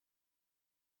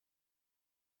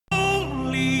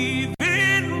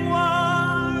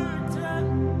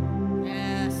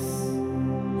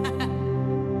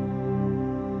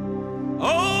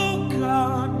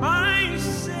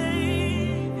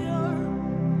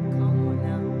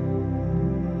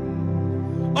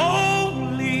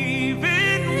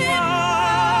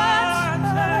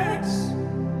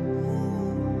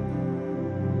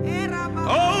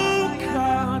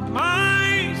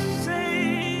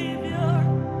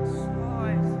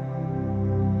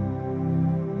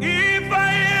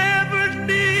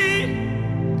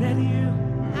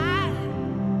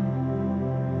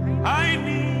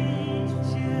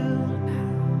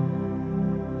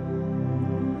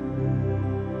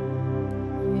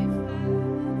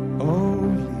Oh,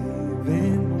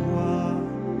 living water.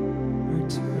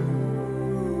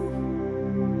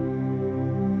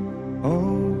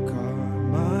 Oh, God,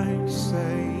 my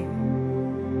Savior.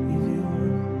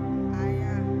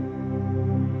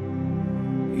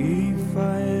 If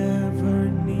I ever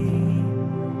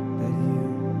needed you,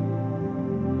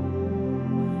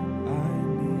 I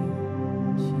need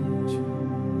you.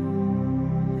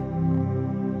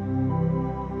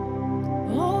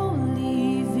 Oh,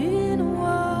 living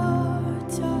water.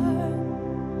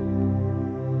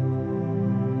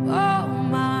 Oh,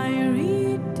 my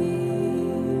Redeemer.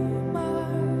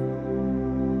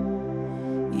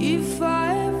 If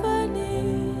I ever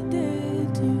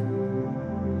needed you,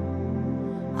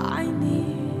 I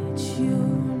need you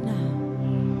now.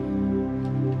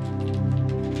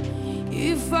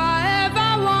 If I ever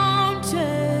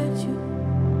wanted you,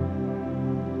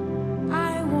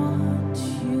 I want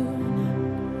you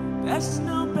now. There's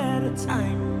no better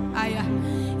time.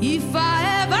 If I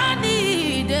ever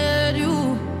needed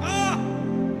you,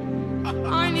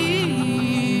 I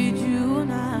need you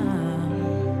now.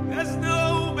 There's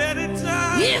no better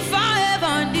time. If I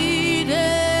ever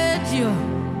needed you,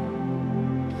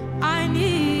 I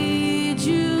need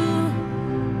you.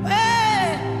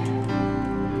 Hey.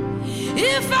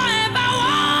 If I ever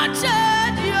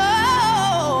wanted you,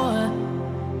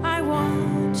 I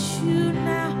want you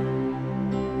now.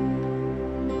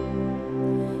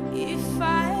 If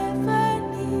I ever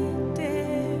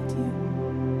needed you,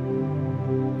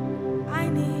 I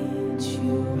need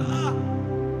you.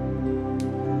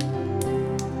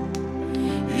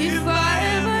 If I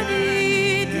ever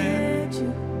needed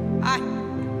you,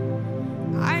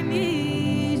 I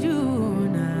need you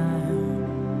now.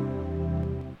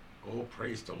 Oh,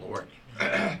 praise the Lord.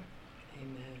 Amen.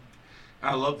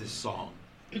 I love this song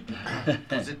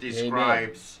because it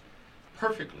describes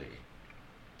perfectly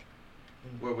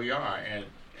where we are, and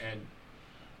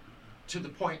to the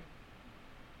point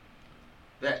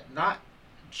that not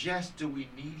just do we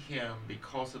need him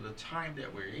because of the time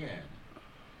that we're in,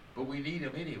 but we need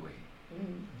him anyway.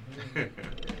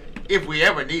 If we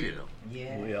ever needed him.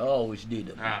 Yeah. We always need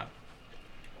them.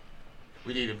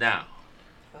 We need him now.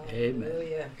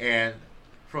 Hallelujah. And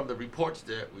from the reports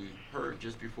that we heard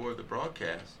just before the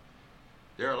broadcast,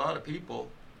 there are a lot of people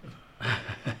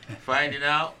finding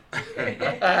out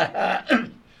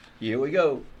Here we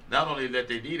go. not only that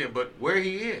they need him, but where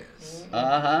he is.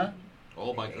 Uh-huh.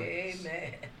 Oh my goodness.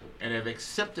 Amen. And have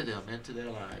accepted him into their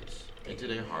lives, into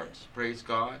their hearts. Praise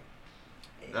God.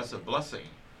 That's a blessing.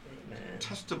 Amen.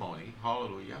 Testimony.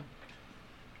 Hallelujah.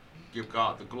 Give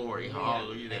God the glory. Amen.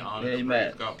 Hallelujah. The honor. The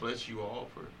Amen. praise. God bless you all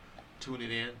for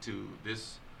tuning in to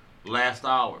this last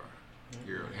hour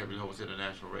here on Heavenly Host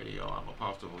International Radio. I'm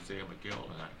Apostle Hosea McGill,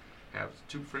 and I have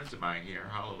two friends of mine here.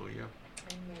 Hallelujah.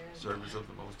 Amen. Servants of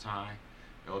the Most High,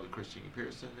 Elder Christian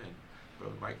Pearson and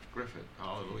Brother Mike Griffith.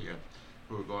 Hallelujah.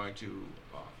 Who are going to,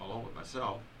 along with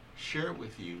myself, share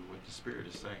with you what the Spirit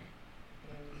is saying.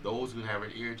 Those who have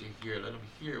an ear to hear, let them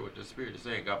hear what the Spirit is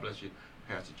saying. God bless you,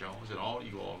 Pastor Jones, and all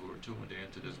you all who are tuned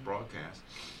in to this broadcast.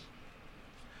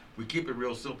 We keep it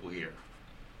real simple here.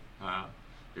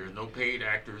 There's no paid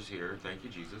actors here. Thank you,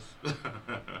 Jesus.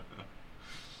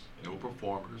 No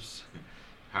performers,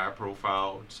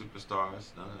 high-profile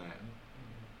superstars, none of that.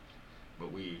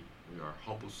 But we are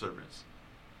humble servants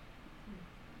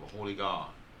of a holy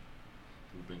God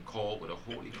who've been called with a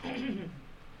holy call and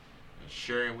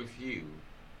sharing with you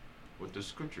what the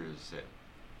Scripture has said.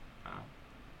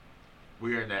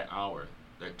 We are in that hour,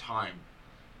 that time.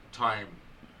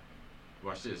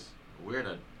 Watch this. We're in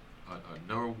a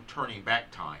no turning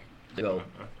back time. Go.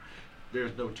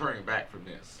 There's no turning back from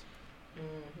this.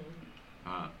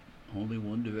 Only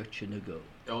one direction to go.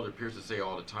 Elder Pearson say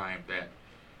all the time that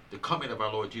the coming of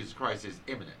our Lord Jesus Christ is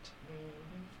imminent.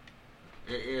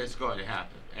 It's going to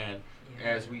happen. And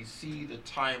as we see the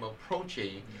time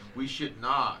approaching, we should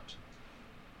not,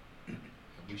 and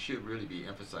we should really be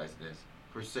emphasizing this,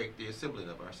 forsake the assembling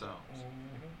of ourselves.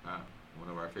 One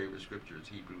of our favorite scriptures,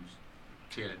 Hebrews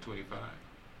 10 and 25,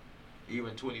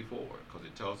 even 24, because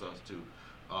it tells us to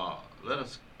let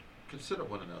us consider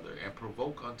one another and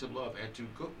provoke unto love and to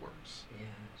good works.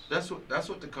 Yes. That's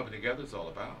what the coming together is all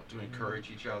about, to encourage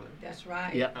each other. That's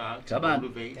right. Yep. To Come on.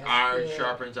 motivate. That's Iron good.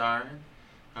 sharpens iron.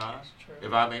 That's true.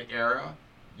 If I'm in error,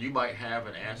 you might have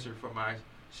an answer for my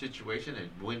situation and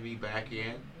win me back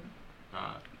in.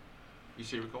 You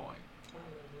see where we're going.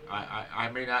 Hallelujah. I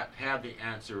may not have the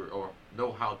answer or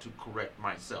know how to correct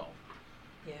myself.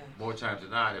 Yeah. More times than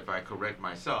not, if I correct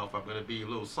myself, I'm going to be a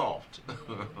little soft.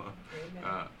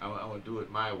 Amen. I want to do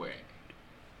it my way.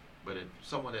 But if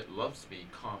someone that loves me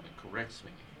come and corrects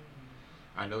me,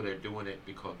 I know they're doing it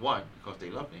because, one, because they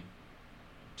love me.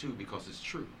 Two, because it's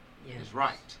true. Yes. It's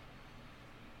right.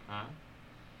 Huh?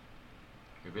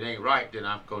 If it ain't right, then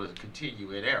I'm going to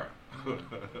continue in error.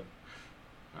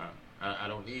 I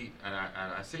don't need, and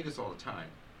I say this all the time,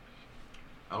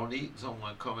 I don't need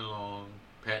someone coming along,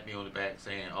 pat me on the back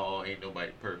saying, oh, ain't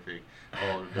nobody perfect.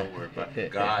 Oh, don't worry about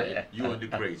it. God, you under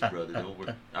grace, brother. Don't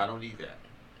worry. I don't need that.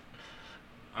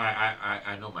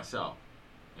 I know myself.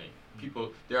 Hey,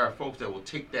 people, there are folks that will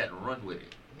take that and run with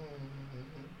it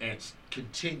and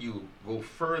continue, go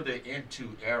further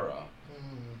into error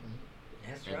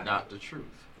That's and right. not the truth.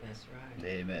 That's right.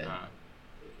 Amen.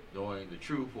 Knowing the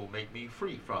truth will make me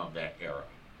free from that error.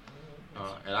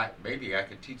 And maybe I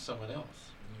can teach someone else.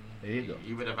 There you go.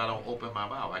 Even if I don't open my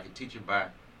mouth, I can teach them by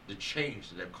the change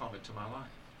that have come into my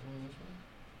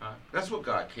life. That's what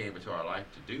God came into our life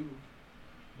to do.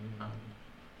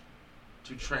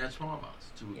 To transform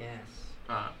us, to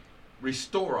Yes.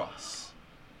 restore us.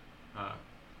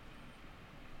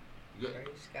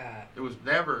 Praise God. It was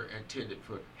never intended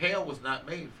for, hell was not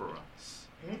made for us.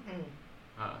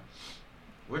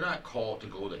 We're not called to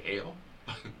go to hell.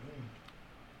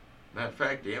 Matter of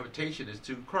fact, the invitation is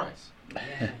to Christ.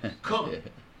 Yes. Come,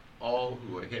 all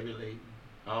who are heavy laden.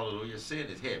 Hallelujah. Sin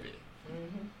is heavy.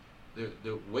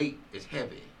 The weight is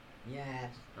heavy.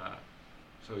 Yes.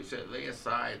 So he said, lay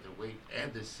aside the weight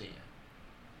and the sin.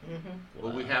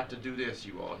 But we Wow. have to do this,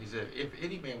 you all. He said, if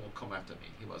any man will come after me,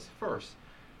 he must first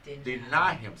Deny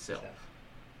deny himself.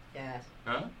 Yes.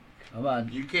 Huh? Come on.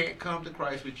 You can't come to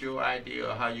Christ with your idea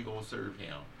of how you're going to serve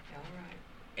him All right.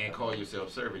 and call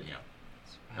yourself serving him.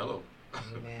 That's right. Hello.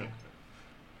 Amen.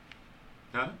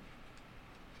 Huh?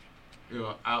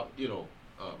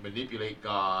 Manipulate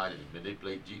God and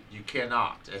manipulate you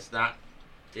cannot. That's not.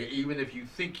 Even if you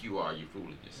think you are, you're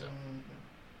fooling yourself.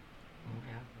 Won't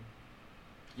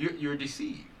happen. You're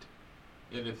deceived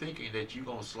into thinking that you're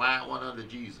gonna slide one under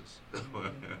Jesus.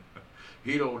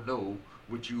 He don't know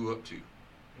what you up to.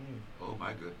 Oh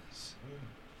my goodness.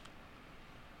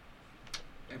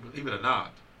 And believe it or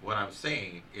not, what I'm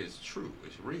saying is true.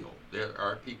 It's real. There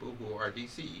are people who are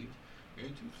deceived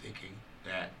into thinking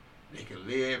that they can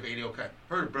live any old kind.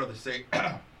 Heard a brother say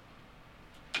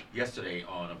yesterday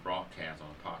on a broadcast, on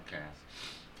a podcast,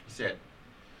 he said,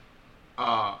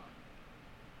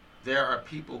 there are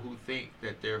people who think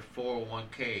that their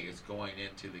 401k is going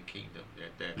into the kingdom,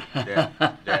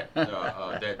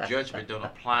 that judgment don't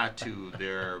apply to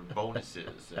their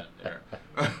bonuses and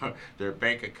their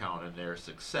bank account and their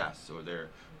success or their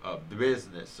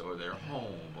business or their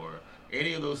home or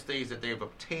any of those things that they've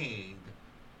obtained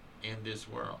in this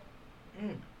world.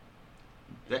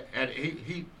 And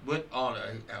he went on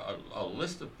a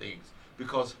list of things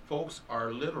because folks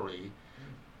are literally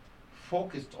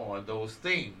focused on those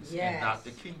things and not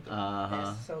the kingdom.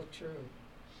 That's so true.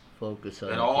 Focus on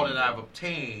And the all that kingdom. I've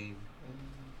obtained,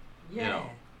 Yeah.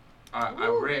 I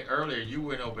read earlier, you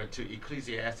went over to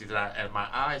Ecclesiastes, and my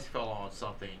eyes fell on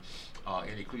something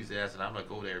in Ecclesiastes, and I'm going to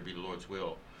go there and be the Lord's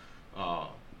will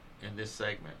in this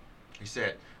segment. He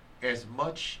said, as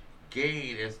much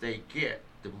gain as they get,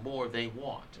 the more they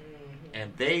want.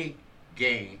 And they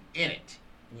gain in it.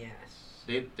 Yes.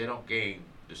 They don't gain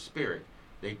the spirit,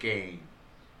 they gain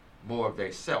more of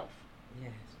their self.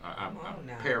 Yes. I'm Come on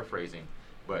now. paraphrasing,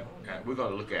 but Come on now. we're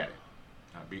going to look at it.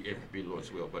 If it be the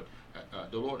Lord's will. But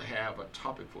the Lord have a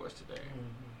topic for us today,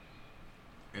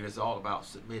 and it's all about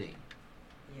submitting,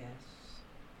 Yes.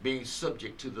 being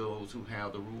subject to those who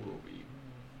have the rule over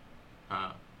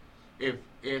you.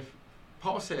 If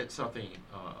Paul said something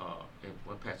in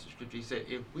one passage of scripture, he said,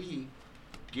 if we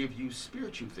give you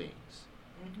spiritual things,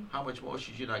 how much more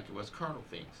should you not give us carnal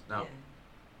things? Now,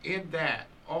 in that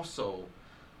also,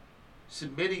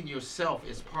 submitting yourself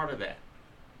is part of that.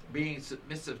 Being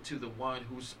submissive to the one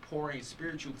who's pouring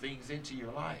spiritual things into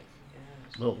your life.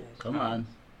 Yes. Oh, yes. come on.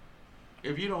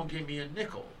 If you don't give me a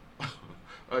nickel,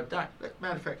 a dime,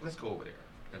 matter of fact, let's go over there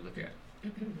and look at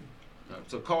it.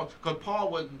 So, because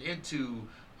Paul wasn't into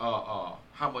how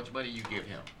much money you give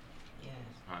him. Yes.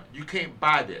 You can't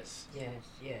buy this. Yes.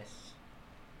 Yes.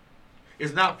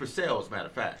 It's not for sale, as a matter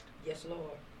of fact. Yes,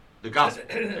 Lord. The gospel,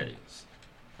 that is.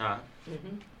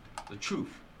 The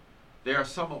truth. There are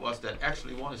some of us that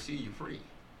actually want to see you free.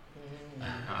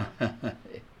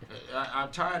 I'm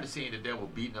tired of seeing the devil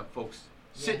beating up folks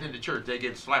sitting in the church. They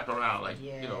get slapped around like,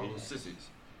 little sissies.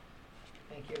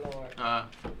 Thank you, Lord.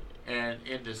 And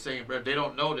in the same breath, they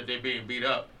don't know that they're being beat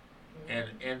up. And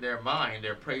in their mind,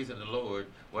 they're praising the Lord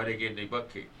while they're getting their butt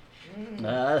kicked.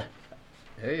 There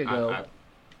you go.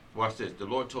 Watch this. The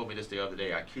Lord told me this the other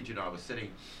day. I kid you not. I was sitting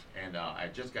and I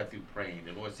just got through praying.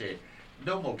 The Lord said,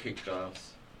 no more kick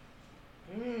gloves.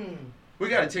 We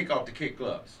got to take off the kid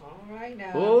gloves. All right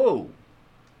now. Oh.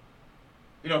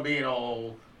 You know, being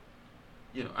all,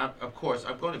 you know, of course,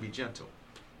 I'm going to be gentle.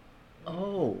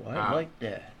 Oh, I like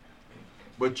that.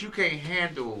 But you can't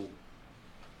handle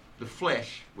the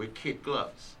flesh with kid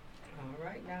gloves. All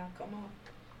right now, come on.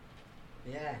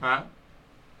 Yeah. Huh?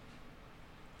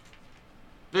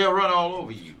 They'll run all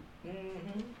over you.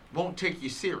 Mm-hmm. Won't take you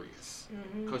serious.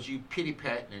 Because you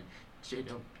pity-patting and, you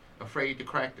know, afraid to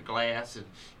crack the glass and,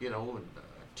 you know, and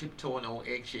tiptoeing on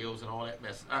eggshells and all that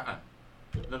mess.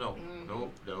 No.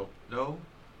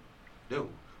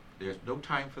 There's no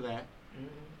time for that.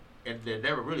 And there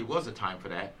never really was a time for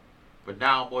that. But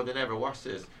now more than ever, watch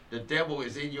this. The devil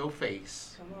is in your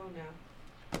face. Come on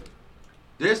now.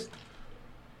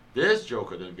 This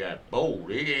joker done got bold.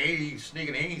 He ain't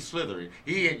sneaking, he ain't slithering.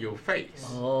 He in your face.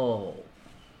 Oh.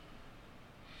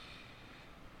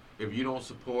 If you don't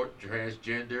support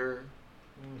transgender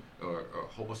or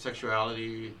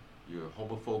homosexuality, you're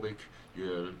homophobic,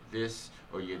 you're this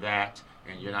or you're that,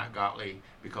 and you're not godly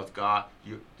because God,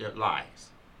 they're lies.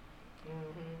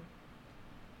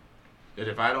 That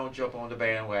if I don't jump on the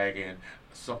bandwagon,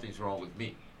 something's wrong with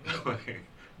me.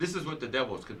 This is what the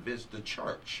devil has convinced the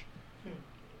church.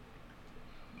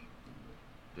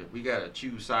 That we got to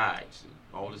choose sides and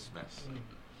all this mess.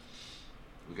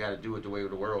 We got to do it the way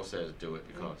the world says do it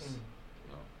because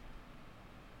you know,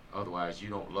 otherwise you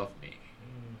don't love me.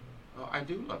 Oh, I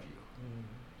do love you.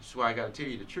 That's why I got to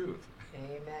tell you the truth.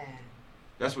 Amen.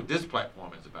 That's what this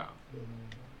platform is about.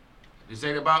 This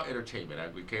ain't about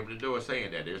entertainment. We came to the door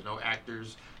saying that. There's no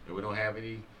actors, and we don't have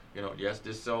any, you know, yes,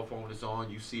 this cell phone is on.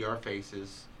 You see our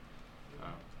faces.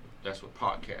 That's what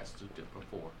podcasts are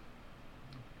for.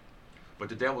 But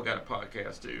the devil got a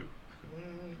podcast too.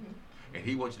 And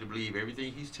he wants you to believe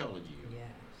everything he's telling you. Yes.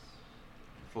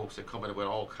 Folks are coming up with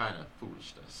all kind of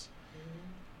foolishness.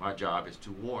 My job is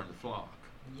to warn the flock.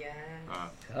 Yes.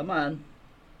 Come on.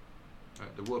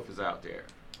 The wolf is out there.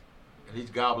 And he's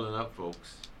gobbling up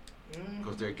folks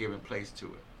because they're giving place to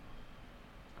it.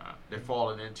 They're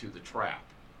falling into the trap.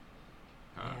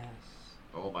 Yes.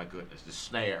 Oh my goodness, the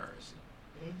snares,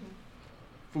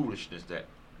 foolishness that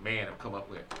man have come up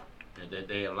with, and that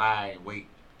they lie and wait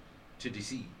to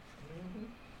deceive.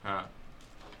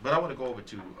 But I want to go over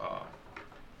to 2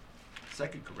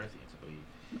 Corinthians, I believe.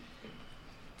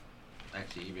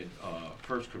 Actually, even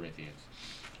 1 Corinthians.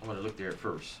 I want to look there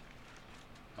first.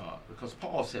 Because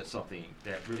Paul said something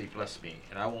that really blessed me,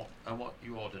 and I want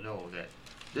you all to know that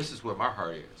this is where my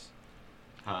heart is.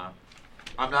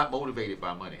 I'm not motivated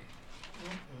by money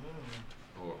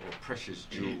or precious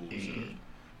jewels,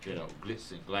 or, you know,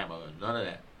 glitz and glamour, and none of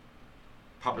that.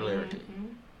 Popularity,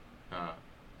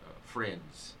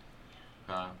 friends.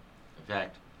 In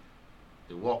fact,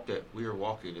 the walk that we are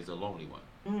walking is a lonely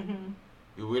one.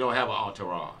 We don't have an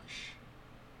entourage,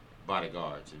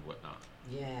 bodyguards and whatnot.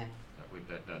 Yeah. We've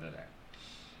got none of that.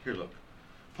 Here, look.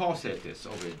 Paul said this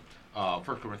over in 1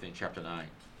 Corinthians chapter 9.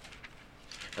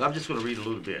 And I'm just going to read a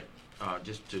little bit,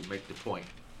 just to make the point.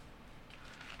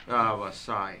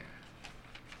 Messiah.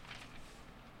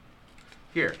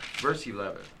 Here, verse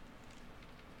 11.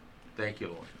 Thank you,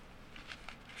 Lord.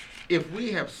 If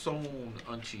we have sown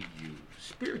unto you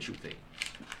spiritual things,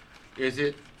 is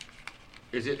it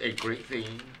a great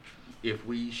thing if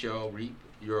we shall reap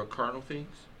your carnal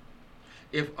things?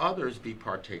 If others be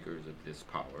partakers of this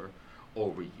power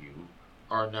over you,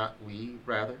 are not we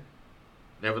rather?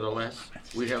 Nevertheless,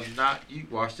 we have not, you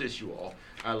watch this, you all.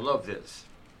 I love this.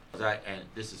 And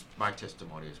this is my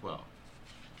testimony as well.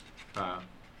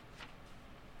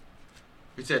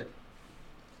 He said,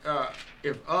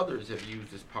 if others have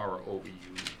used this power over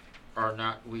you, are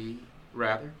not we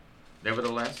rather?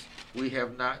 Nevertheless, we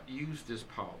have not used this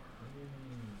power.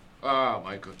 Ah,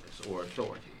 my goodness, or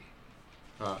authority.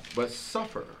 But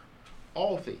suffer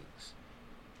all things,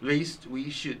 lest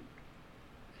we should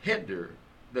hinder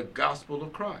the gospel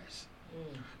of Christ.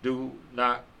 Do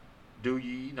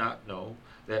ye not know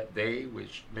that they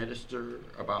which minister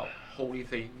about holy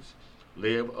things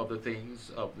live of the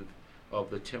things of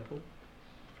the temple,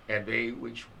 and they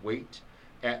which wait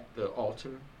at the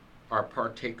altar are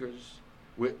partakers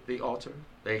with the altar?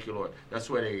 Thank you, Lord. That's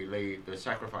where they lay the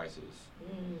sacrifices.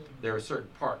 There are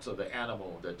certain parts of the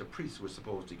animal that the priests were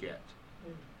supposed to get,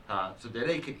 so that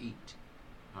they could eat.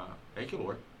 Thank you,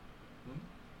 Lord.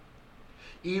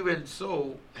 Even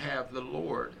so have the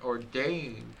Lord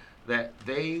ordained that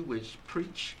they which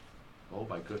preach, oh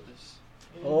my goodness,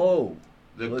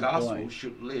 the gospel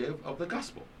should live of the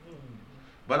gospel.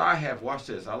 But I have, watch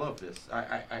this, I love this.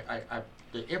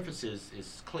 The emphasis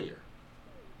is clear.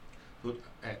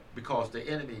 Because the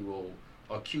enemy will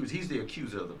accuse, he's the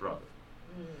accuser of the brother.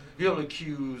 He'll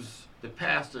accuse the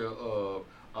pastor of,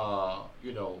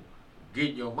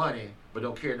 getting your money but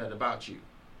don't care nothing about you.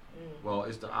 Well,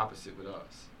 it's the opposite with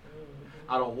us.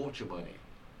 I don't want your money,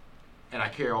 and I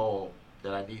care all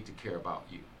that I need to care about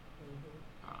you.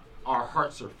 Our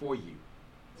hearts are for you.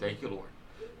 Thank you, Lord.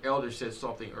 Elder said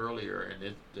something earlier,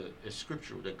 and it's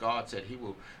scriptural, that God said he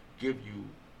will give you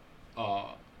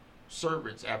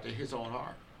servants after his own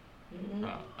heart.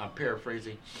 I'm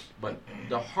paraphrasing, but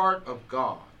the heart of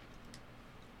God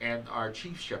and our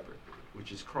chief shepherd,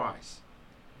 which is Christ,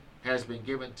 has been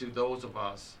given to those of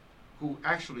us who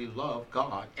actually love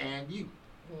God and you.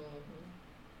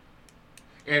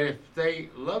 And if they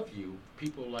love you,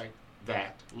 people like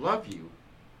that love you,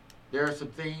 there are some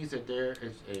things that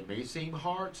it may seem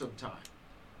hard sometimes,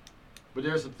 but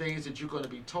there are some things that you're going to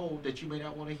be told that you may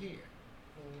not want to hear.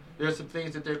 There are some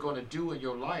things that they're going to do in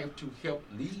your life to help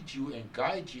lead you and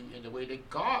guide you in the way that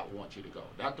God wants you to go,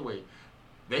 not the way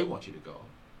they want you to go,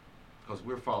 because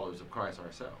we're followers of Christ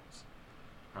ourselves.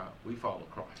 We follow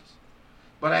Christ.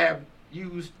 But I have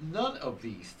used none of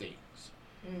these things.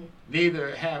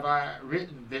 Neither have I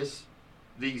written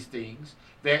these things,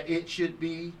 that it should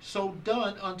be so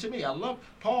done unto me. I love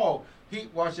Paul.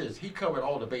 Watch this. He covered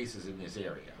all the bases in this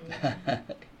area.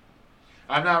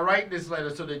 I'm not writing this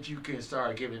letter so that you can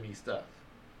start giving me stuff.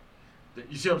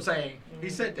 You see what I'm saying? He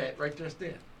said that right there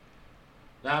then.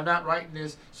 Now, I'm not writing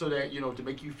this so that, to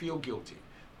make you feel guilty.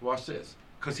 Watch this.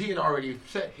 Because he had already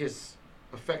set his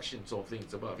affections on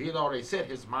things above. He had already set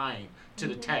his mind to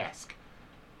the task.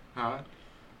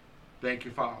 Thank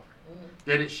you, Father.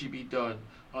 That it should be done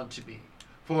unto me.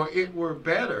 For it were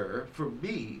better for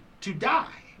me to die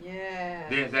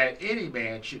than that any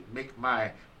man should make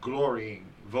my glorying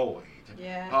void.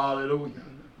 Hallelujah.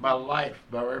 My life,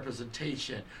 my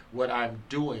representation, what I'm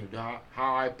doing,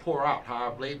 how I pour out, how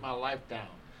I've laid my life down,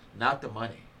 not the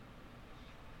money.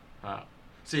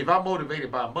 See, if I'm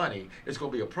motivated by money, it's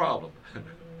going to be a problem,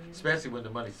 especially when the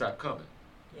money stops coming.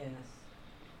 Yes.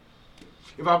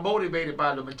 If I'm motivated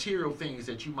by the material things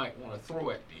that you might want to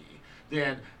throw at me,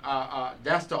 then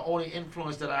that's the only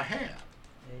influence that I have.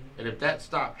 And if that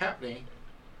stops happening,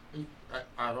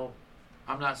 I'm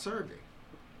not serving.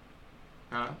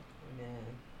 I'm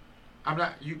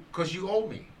not, because you owe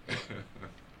me.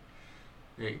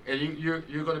 And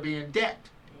you're going to be in debt.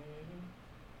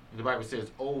 And the Bible says,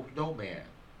 owe no man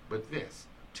but this,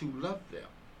 to love them.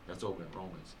 That's over in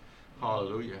Romans.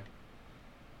 Hallelujah.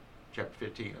 Chapter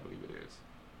 15, I believe it is.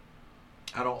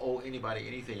 I don't owe anybody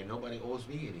anything, and nobody owes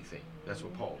me anything. That's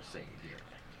what Paul is saying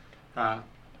here.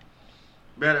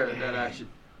 Better that I should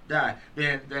die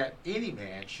than that any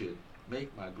man should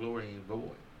make my glory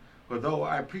void. For though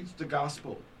I preach the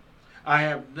gospel, I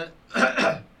have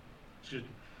excuse me.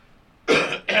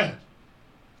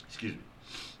 Excuse me.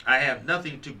 I have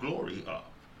nothing to glory of,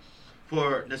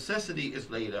 for necessity is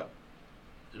laid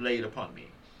upon me.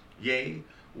 Yea,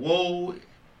 woe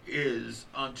is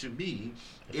unto me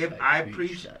if I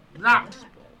preach not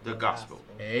the gospel.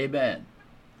 Amen.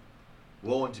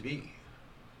 Woe unto me.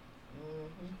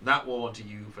 Not woe unto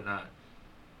you for not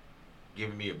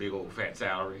giving me a big old fat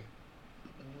salary.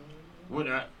 Would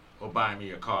not, or buying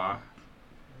me a car,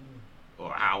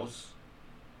 or a house,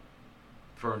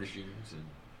 furnishings, and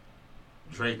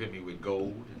draping me with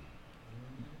gold, and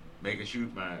making sure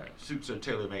my suits are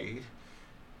tailor-made.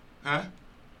 I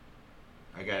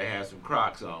gotta have some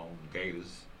Crocs on,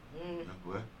 gators.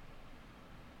 What?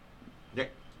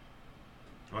 Nick,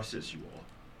 watch this, you all.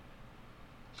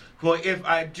 For if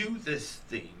I do this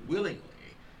thing willingly,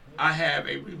 I have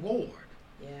a reward.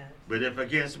 But if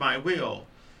against my will,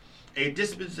 a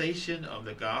dispensation of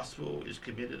the gospel is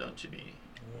committed unto me.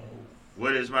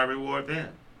 What is my reward then?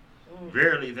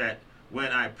 Verily that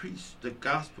when I preach the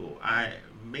gospel, I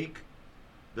make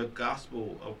the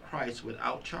gospel of Christ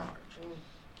without charge,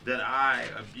 that I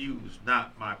abuse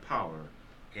not my power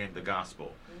in the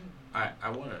gospel. I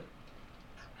want to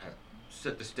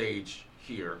set the stage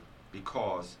here,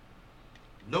 because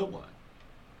no one,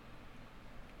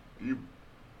 you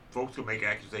folks will make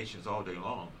accusations all day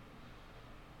long,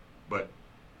 but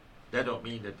that don't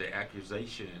mean that the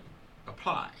accusation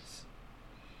applies.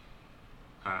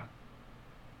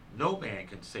 No man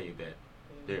can say that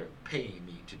they're paying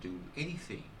me to do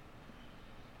anything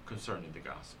concerning the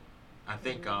gospel. I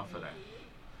thank God for that.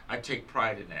 I take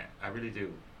pride in that. I really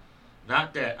do.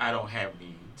 Not that I don't have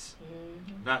needs.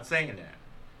 Not saying that.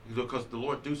 Because the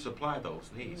Lord do supply those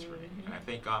needs for me. And I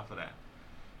thank God for that.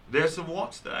 There's some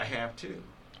wants that I have too.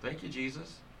 Thank you,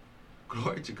 Jesus.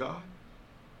 Glory to God.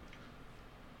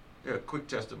 Yeah, quick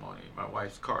testimony. My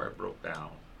wife's car broke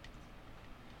down,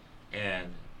 and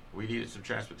we needed some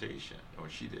transportation, or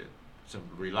she did, some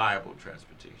reliable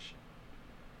transportation.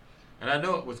 And I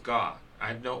know it was God.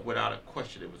 I know without a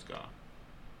question it was God.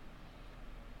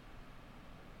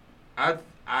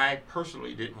 I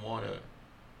personally didn't want to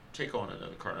take on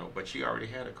another car note, but she already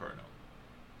had a car note.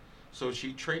 So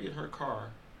she traded her car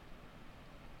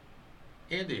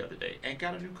in the other day and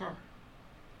got a new car.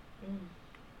 Mm.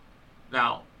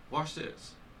 Now, watch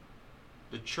this.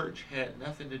 The church had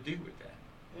nothing to do with that.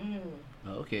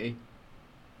 Mm. Okay.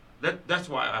 That's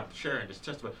why I'm sharing this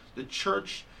testimony. The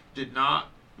church did not,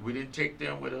 we didn't take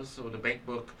them with us or the bank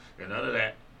book and none of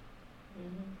that.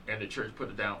 Mm-hmm. And the church put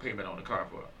a down payment on the car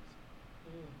for us.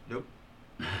 Mm. Nope.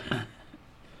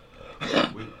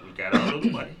 we got our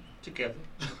little money together.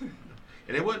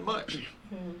 And it wasn't much.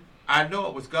 Mm. I know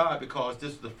it was God because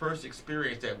this was the first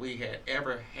experience that we had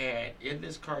ever had in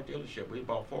this car dealership. We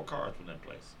bought 4 cars from that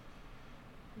place.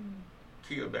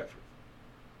 Kia Bedford.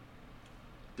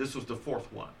 This was the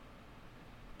 4th one.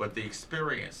 But the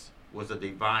experience was a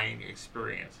divine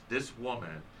experience. This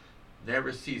woman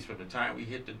never ceased from the time we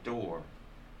hit the door.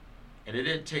 And it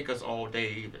didn't take us all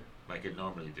day either, like it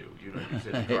normally do. You know, you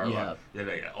sit in the car Yeah.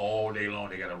 they all day long.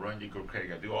 They got to run you, go crazy,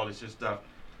 got to do all this just stuff.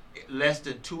 Less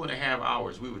than 2.5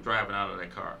 hours, we were driving out of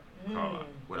that car lot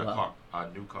with Wow. a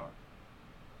new car.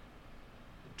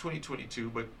 2022,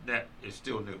 but that is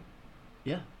still new.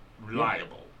 Yeah.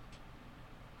 Reliable.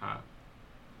 Huh?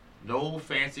 No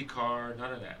fancy car,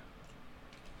 none of that.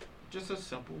 Just a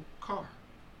simple car.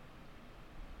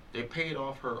 They paid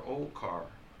off her old car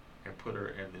and put her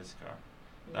in this car.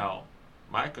 Now,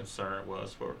 my concern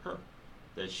was for her,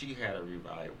 that she had a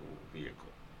reliable vehicle.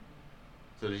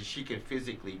 So that she can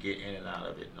physically get in and out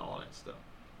of it and all that stuff.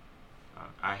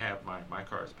 I have my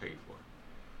car is paid for.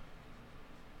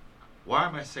 Why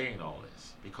am I saying all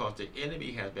this? Because the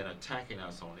enemy has been attacking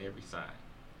us on every side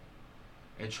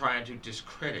and trying to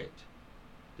discredit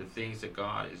the things that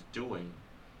God is doing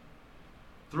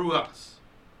through us.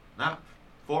 Not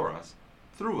for us,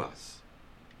 through us,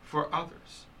 for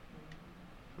others.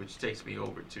 Which takes me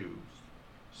over to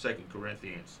 2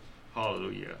 Corinthians,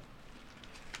 hallelujah,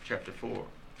 chapter 4.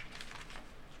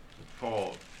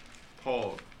 Paul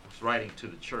was writing to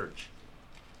the church,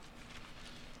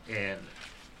 and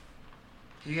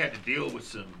he had to deal with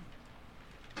some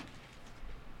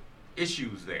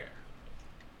issues there.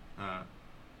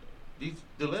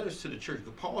 The letters to the church,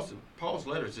 Paul's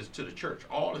letters is to the church.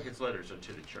 All of his letters are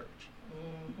to the church.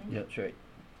 Mm-hmm. Yeah, that's right.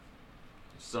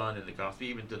 Son in the gospel,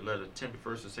 even the letter Timothy,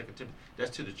 1st and 2nd Timothy, that's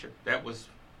to the church. That was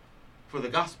for the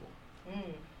gospel,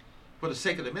 for the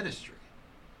sake of the ministry.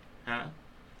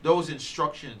 Those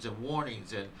instructions and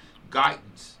warnings and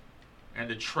guidance and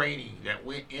the training that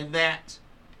went in that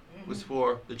was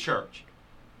for the church.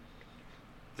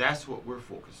 That's what we're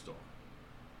focused on.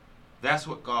 That's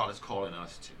what God is calling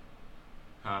us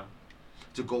to.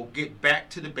 To go get back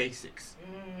to the basics.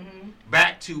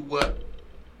 Back to what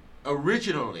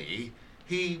originally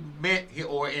he meant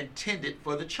or intended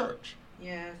for the church.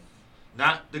 Yes.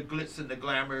 Not the glitz and the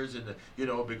glamours and the,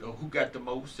 who got the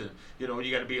most, and, you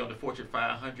got to be on the Fortune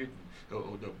 500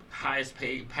 and the highest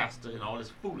paid pastor and all this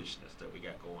foolishness that we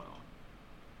got going on.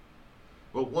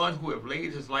 But one who have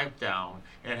laid his life down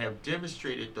and have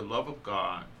demonstrated the love of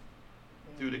God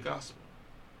through the gospel.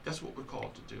 That's what we're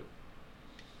called to do.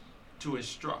 To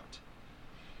instruct.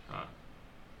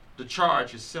 The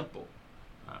charge is simple.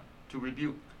 To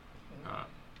rebuke.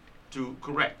 To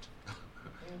correct.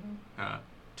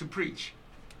 To preach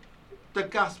the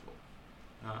gospel,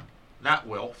 not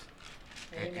wealth,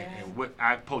 and what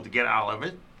I'm supposed to get out of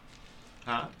it.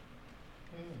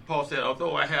 Paul said,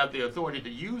 although I have the authority to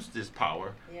use this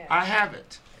power, I have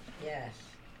it. Yes.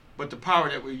 But the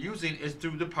power that we're using is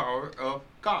through the power of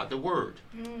God, the Word.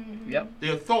 Yep.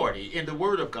 The authority in the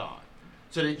Word of God,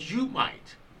 so that you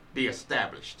might be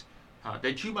established,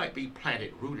 that you might be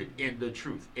planted, rooted in the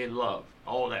truth, in love,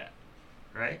 all that.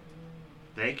 Right?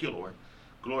 Thank you, Lord.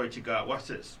 Glory to God. Watch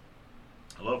this.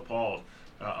 I love Paul's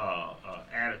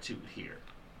attitude here.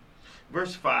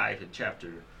 Verse 5 in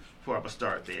chapter 4, I'm going to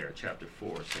start there, chapter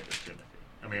 4, 2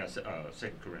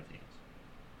 Corinthians.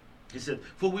 He said,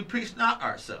 for we preach not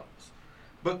ourselves,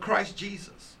 but Christ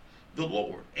Jesus, the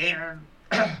Lord, and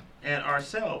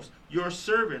ourselves, your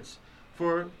servants,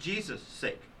 for Jesus'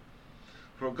 sake.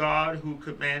 For God, who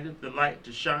commanded the light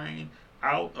to shine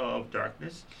out of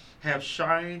darkness, have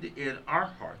shined in our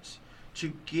hearts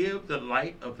to give the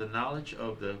light of the knowledge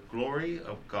of the glory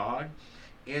of God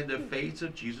in the face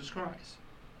of Jesus Christ.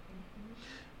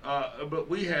 But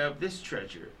we have this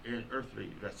treasure in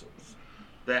earthly vessels,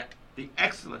 that the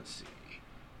excellency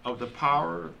of the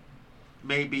power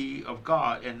may be of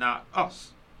God and not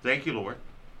us. Thank you, Lord.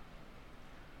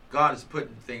 God is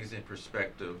putting things in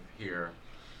perspective here.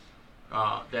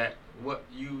 that what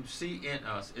you see in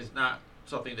us is not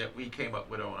something that we came up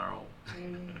with on our own.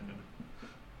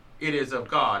 It is of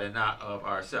God and not of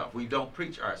ourselves. We don't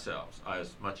preach ourselves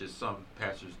as much as some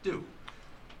pastors do.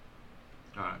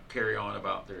 Carry on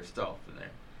about their stuff. And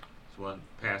so one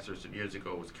pastor some years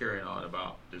ago was carrying on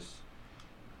about this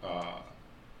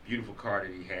beautiful car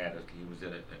that he had. He was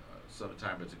in it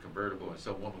sometime as a convertible, and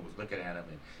some woman was looking at him,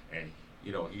 and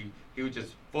you know, he was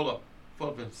just full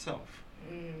of himself.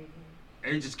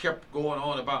 And he just kept going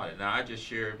on about it. Now I just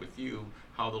shared with you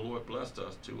how the Lord blessed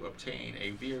us to obtain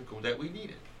a vehicle that we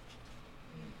needed.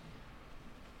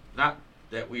 Not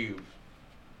that we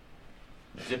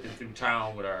zipping through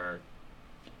town with our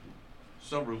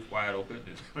sunroof wide open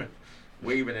and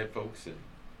waving at folks and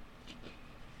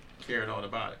carrying on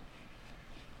about it.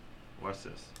 Watch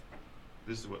this.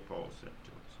 This is what Paul said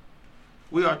to us.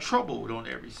 We are troubled on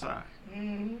every side,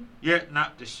 yet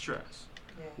not distressed.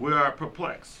 Yeah. We are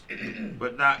perplexed,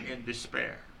 but not in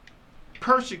despair.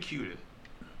 Persecuted,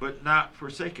 but not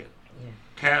forsaken. Yeah.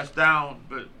 Cast down,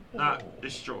 but not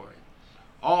destroyed.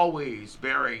 Always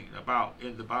bearing about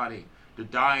in the body the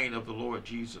dying of the Lord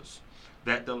Jesus,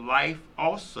 that the life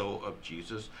also of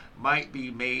Jesus might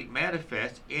be made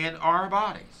manifest in our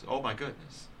bodies. Oh my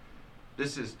goodness.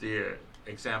 This is the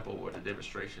example or the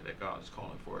demonstration that God is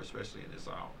calling for, especially in this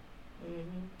hour.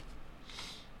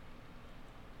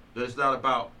 That it's not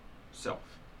about self.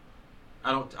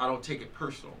 I don't take it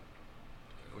personal.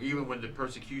 Even when the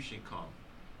persecution comes,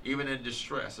 even in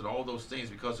distress and all those things,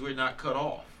 because we're not cut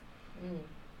off.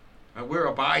 And we're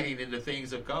abiding in the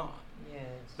things of God. Yes.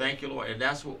 Thank you, Lord. And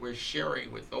that's what we're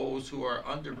sharing with those who are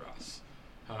under us.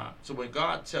 So when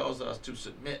God tells us to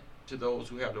submit to those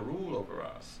who have the rule over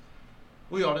us,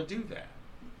 we ought to do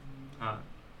that.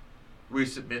 We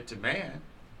submit to man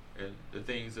and the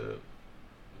things of,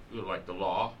 like the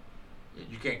law.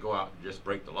 You can't go out and just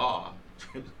break the law,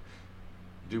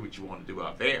 do what you want to do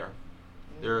out there.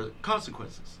 There are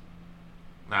consequences.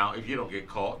 Now, if you don't get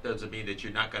caught, doesn't mean that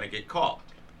you're not going to get caught,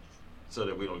 so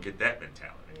that we don't get that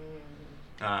mentality.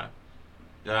 That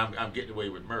I'm getting away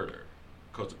with murder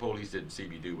because the police didn't see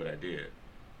me do what I did.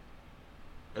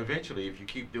 Eventually, if you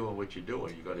keep doing what you're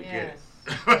doing, you're going to get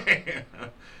it.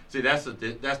 See, that's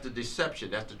the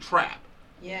deception. That's the trap.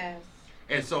 Yes.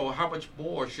 And so how much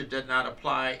more should that not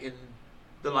apply in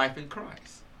the life in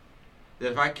Christ?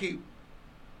 That if I keep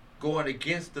going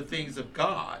against the things of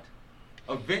God,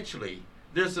 eventually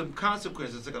there's some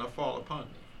consequences that are going to fall upon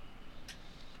me.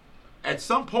 At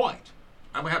some point,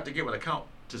 I'm going to have to give an account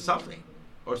to something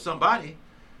or somebody.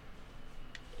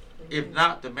 If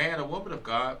not the man or woman of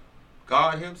God,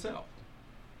 God himself.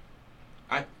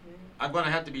 I'm going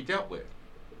to have to be dealt with.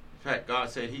 In fact, God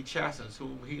said he chastens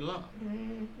whom he loves.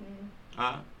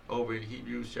 Over in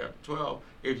Hebrews chapter 12,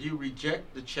 if you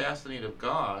reject the chastening of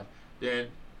God, then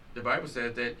the Bible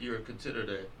says that you're considered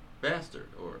a bastard,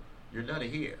 or you're none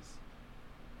of his.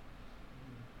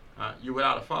 You're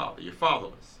without a father. You're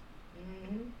fatherless.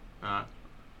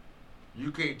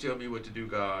 You can't tell me what to do,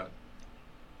 God.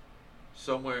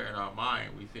 Somewhere in our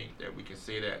mind, we think that we can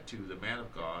say that to the man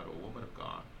of God or woman of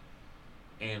God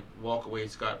and walk away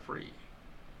scot-free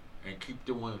and keep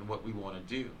doing what we want to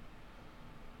do.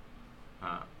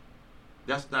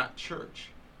 That's not church.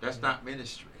 That's not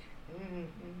ministry.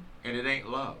 And it ain't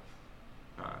love.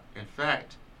 In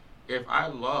fact, if I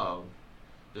love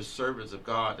the servants of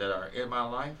God that are in my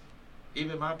life,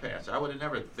 even my pastor, I would have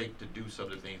never think to do some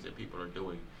of the things that people are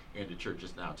doing in the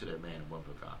churches now to their man and woman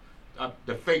of God.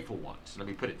 The faithful ones, let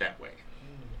me put it that way.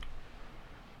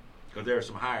 Because there are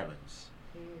some hirelings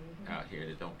out here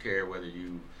that don't care whether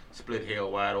you split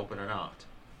hell wide open or not.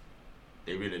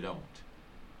 They really don't.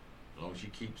 As long as you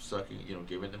keep sucking,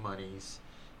 giving the monies,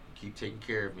 keep taking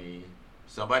care of me,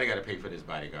 somebody got to pay for this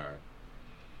bodyguard.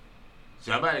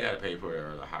 Somebody got to pay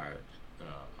for the hired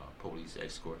police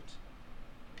escorts.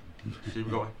 See where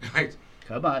we're going? Right?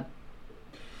 Come on.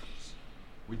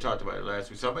 We talked about it last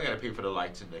week. Somebody got to pay for the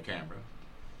lights and the camera.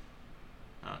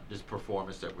 This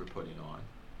performance that we're putting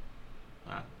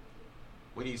on.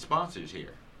 We need sponsors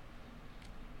here.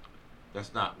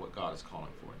 That's not what God is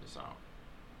calling for in this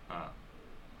hour.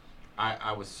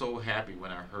 I was so happy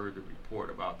when I heard the report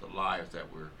about the lives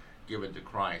that were given to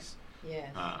Christ.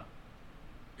 Yes.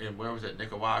 And where was it?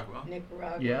 Nicaragua?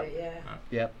 Nicaragua, Yep. yeah.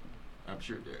 Yep. I'm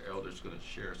sure the elder's going to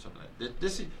share some of that.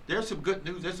 There's some good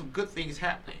news. There's some good things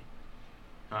happening.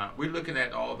 We're looking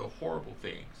at all the horrible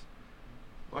things.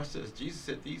 Watch this. Jesus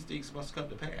said these things must come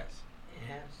to pass.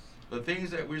 Yes. The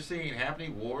things that we're seeing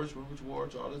happening, wars, rumors of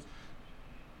wars, all this,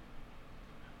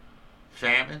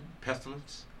 famine,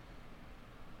 pestilence,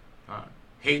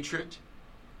 hatred,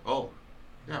 all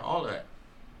of that.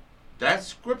 That's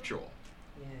scriptural.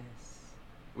 Yes.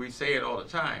 We say it all the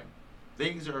time.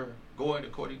 Things are going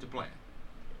according to plan.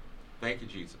 Thank you,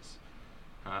 Jesus.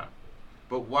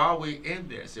 But while we're in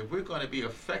this, if we're going to be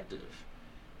effective,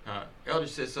 Elder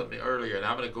said something earlier, and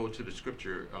I'm going to go to the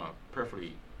scripture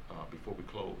preferably before we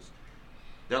close,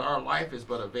 that our life is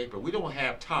but a vapor. We don't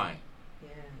have time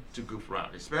Yes. to goof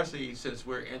around, especially since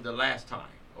we're in the last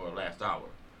time or last hour.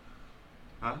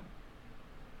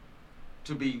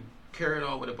 To be carried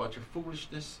on with a bunch of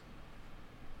foolishness,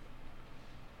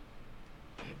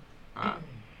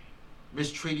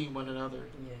 mistreating one another,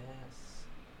 Yes.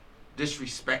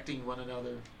 disrespecting one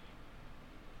another,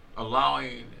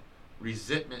 allowing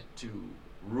resentment to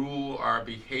rule our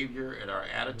behavior and our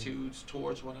attitudes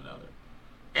towards one another.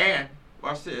 And,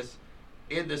 watch this,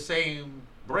 in the same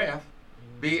breath,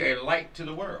 be a light to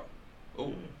the world.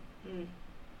 Oh.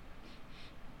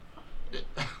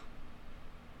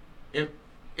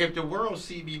 If the world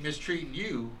see me mistreating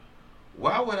you,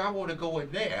 why would I want to go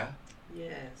in there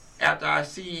Yes. after I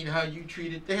seen how you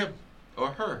treated them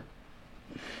or her?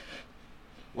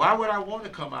 Why would I want to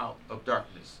come out of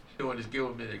darkness? Doing is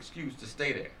giving them an excuse to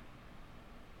stay there.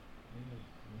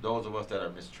 Those of us that are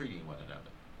mistreating one another,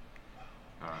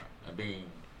 and being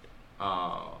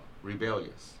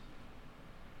rebellious,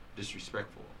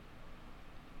 disrespectful,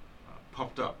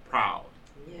 puffed up, proud,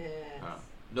 Yes.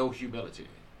 no humility.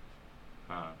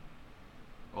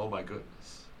 Oh my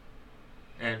goodness.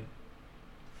 And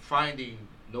finding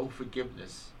no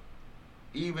forgiveness,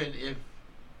 even if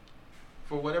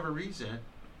for whatever reason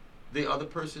the other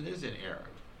person is in error,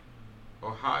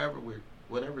 or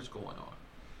whatever's going on.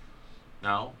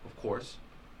 Now, of course,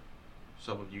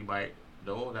 some of you might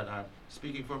know that I'm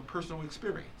speaking from personal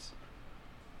experience.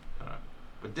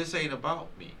 But this ain't about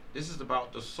me. This is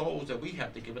about the souls that we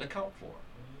have to give an account for.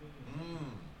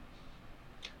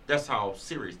 That's how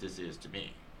serious this is to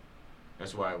me.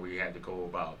 That's why we had to go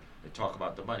about and talk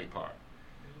about the money part.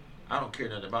 I don't care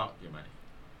nothing about your money.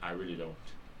 I really don't.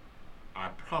 I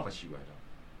promise you I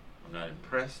don't. I'm not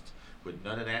impressed with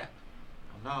none of that.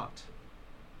 I'm not.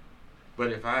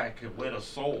 But if I can win a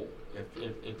soul,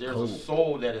 if there's a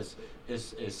soul that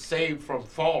is saved from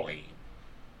falling,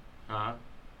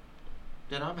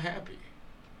 then I'm happy.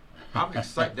 I'm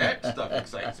excited. That stuff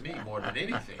excites me more than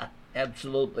anything.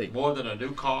 Absolutely. More than a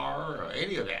new car or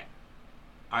any of that.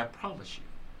 I promise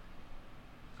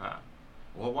you.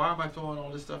 Well, why am I throwing all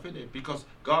this stuff in there? Because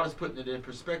God is putting it in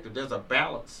perspective. There's a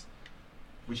balance.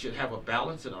 We should have a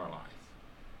balance in our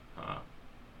life.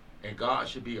 And God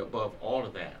should be above all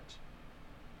of that.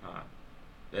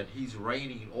 That He's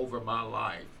reigning over my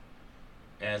life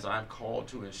as I'm called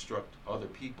to instruct other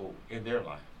people in their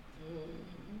life.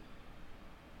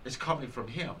 It's coming from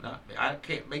Him, not me. I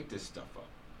can't make this stuff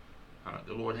up.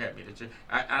 The Lord had me to.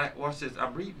 I watch this.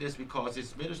 I'm reading this because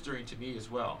it's ministering to me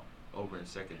as well. Over in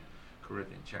 2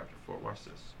 Corinthians chapter 4. Watch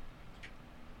this.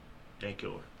 Thank you,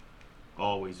 Lord.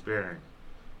 Always bearing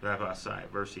right outside,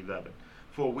 verse 11.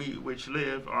 For we which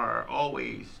live are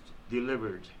always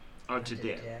delivered unto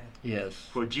death, Yes.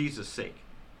 for Jesus' sake,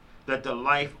 that the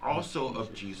life also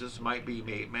of Jesus might be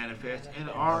made manifest in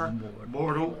our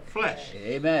mortal flesh.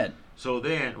 Amen. So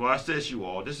then, watch this, you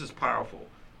all. This is powerful.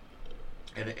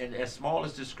 And as small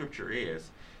as this scripture is,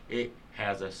 it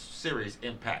has a serious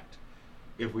impact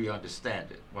if we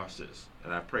understand it. Watch this.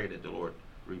 And I pray that the Lord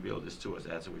reveal this to us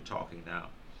as we're talking now.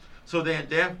 So then,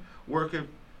 death worketh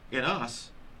in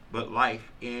us, but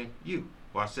life in you.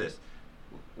 Watch this.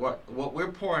 What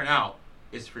we're pouring out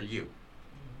is for you.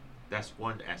 That's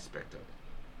one aspect of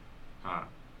it.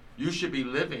 You should be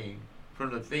living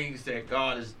from the things that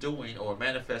God is doing or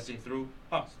manifesting through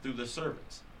us, through the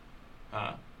servants,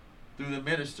 through the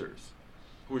ministers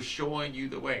who are showing you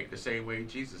the way, the same way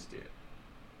Jesus did.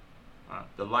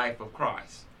 The life of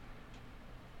Christ.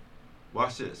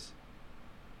 Watch this.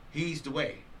 He's the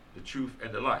way, the truth,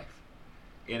 and the life.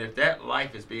 And if that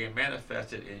life is being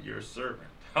manifested in your servant,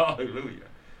 hallelujah,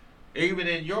 even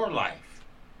in your life,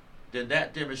 then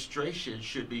that demonstration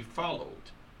should be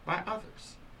followed by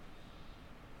others.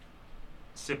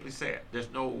 Simply said,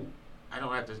 I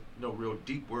don't have no real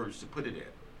deep words to put it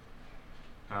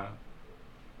in.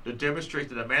 The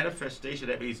demonstration, the manifestation,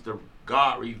 that means the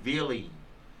God revealing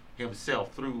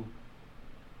Himself through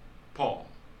Paul,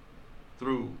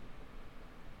 through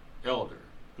elder,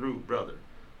 through brother,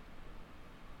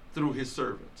 through His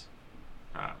servant.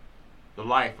 The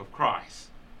life of Christ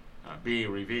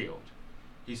being revealed.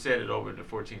 He said it over in the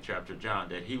 14th chapter of John,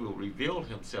 that He will reveal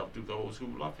Himself to those who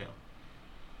love Him,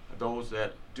 those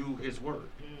that do His word.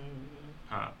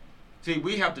 See,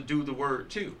 we have to do the word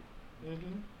too.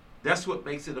 That's what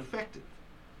makes it effective.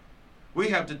 We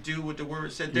have to do what the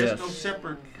word said. There's no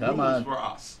separate rules for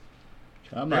us.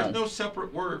 Come There's on. no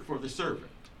separate word for the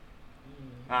servant.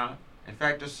 In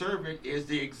fact, the servant is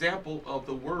the example of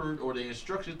the word or the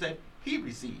instructions that he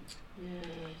received. Yes.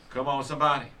 Come on,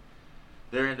 somebody.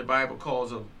 There in the Bible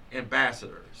calls them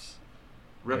ambassadors,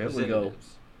 There we go.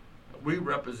 representatives. We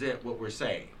represent what we're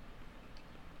saying,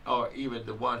 or even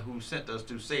the one who sent us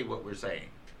to say what we're saying.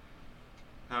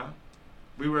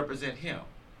 We represent him.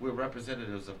 We're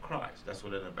representatives of Christ. That's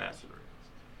what an ambassador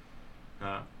is.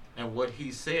 And what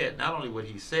he said, not only what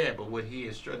he said, but what he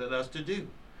instructed us to do,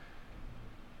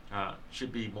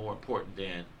 should be more important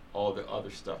than all the other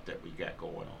stuff that we got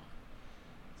going on.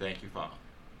 Thank you, Father.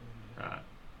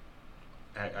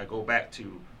 I go back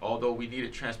to, although we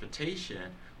needed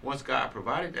transportation, once God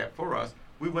provided that for us,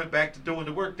 we went back to doing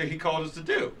the work that he called us to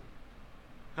do.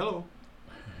 Hello.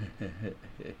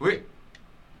 We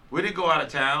didn't go out of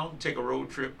town, take a road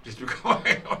trip just to go.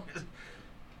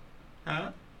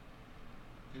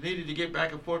 You needed to get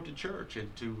back and forth to church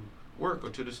and to work or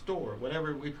to the store,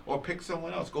 whatever or pick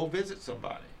someone else, go visit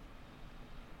somebody.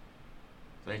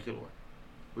 Thank you, Lord.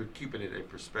 We're keeping it in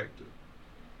perspective.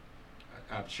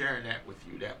 I'm sharing that with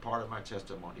you, that part of my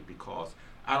testimony, because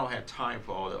I don't have time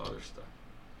for all the other stuff.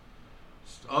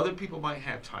 Other people might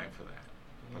have time for that,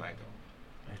 but I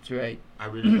don't. That's right. I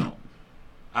really don't.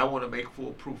 I want to make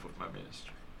full proof of my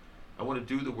ministry. I want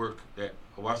to do the work that,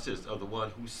 watch this, of the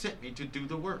one who sent me to do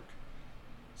the work,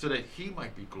 so that he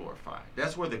might be glorified.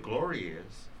 That's where the glory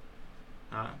is.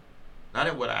 Not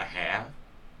in what I have,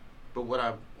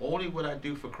 but only what I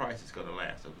do for Christ is going to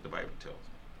last. That's what the Bible tells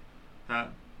me.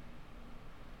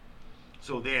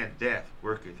 So then death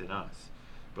worketh in us,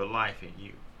 but life in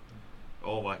you.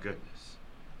 Oh my goodness.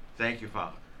 Thank you,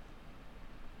 Father.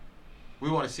 We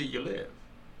want to see you live.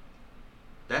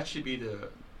 That should be the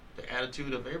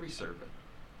attitude of every servant.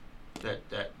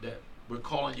 That we're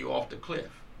calling you off the cliff.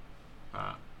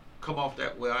 Come off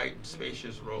that wide and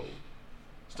spacious road.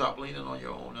 Stop leaning on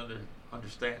your own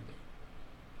understanding.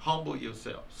 Humble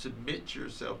yourself. Submit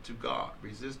yourself to God.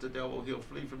 Resist the devil. He'll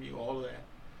flee from you. All of that.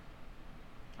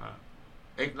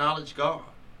 Acknowledge God,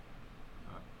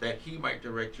 that he might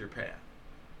direct your path.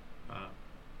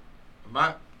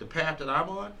 The path that I'm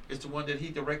on is the one that he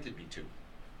directed me to.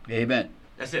 Amen.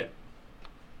 That's it.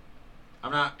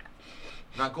 I'm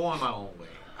not going my own way.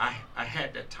 I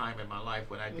had that time in my life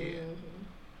when I did.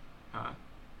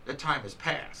 That time has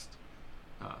passed.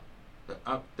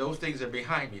 Those things are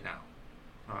behind me now.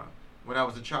 When I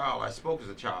was a child, I spoke as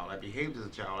a child. I behaved as a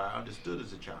child. I understood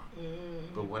as a child.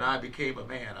 But when I became a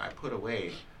man, I put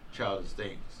away childish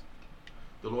things.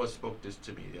 The Lord spoke this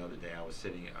to me the other day. I was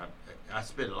sitting. I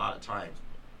spent a lot of time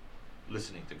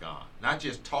listening to God, not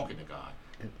just talking to God,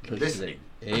 listening.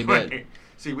 Amen.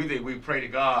 See, we think we pray to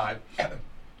God,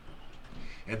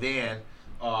 and then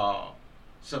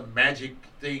some magic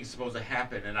thing's supposed to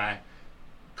happen, and I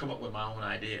come up with my own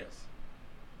ideas.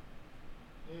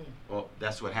 Well,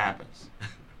 that's what happens.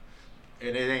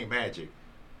 And it ain't magic.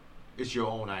 It's your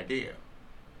own idea.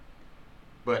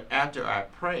 But after I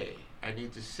pray, I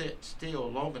need to sit still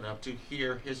long enough to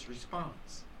hear his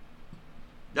response.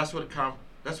 That's what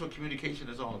communication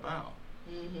is all about.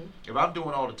 If I'm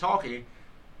doing all the talking,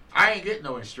 I ain't getting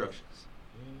no instructions.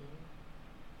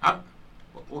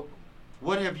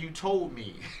 What have you told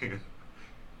me?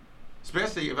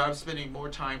 Especially if I'm spending more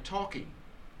time talking.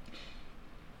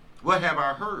 What have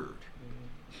I heard?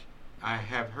 I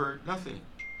have heard nothing.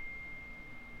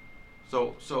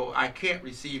 So I can't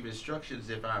receive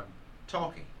instructions if I'm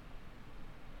talking.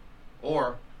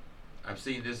 Or, I've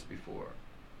seen this before.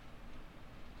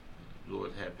 The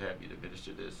Lord had me to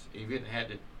minister this.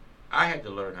 I had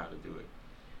to learn how to do it.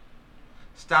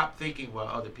 Stop thinking while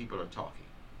other people are talking.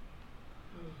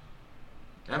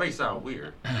 That may sound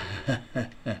weird.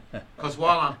 Because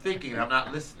while I'm thinking, I'm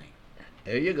not listening.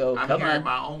 There you go. I'm Come hearing on.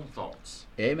 my own thoughts.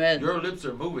 Amen. Your lips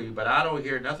are moving, but I don't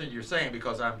hear nothing you're saying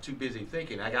because I'm too busy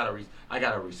thinking. I got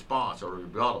a response or a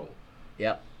rebuttal.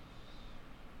 Yep.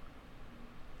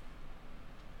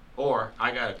 Or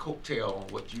I got a coattail on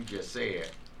what you just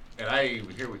said, and I didn't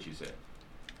even hear what you said.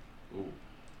 Ooh.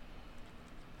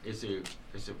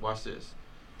 Watch this.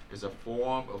 It's a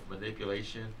form of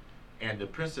manipulation, and the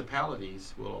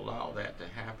principalities will allow that to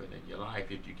happen in your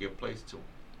life if you give place to them.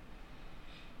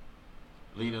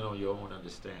 Leaning on your own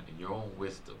understanding, your own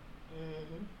wisdom.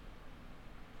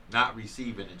 Not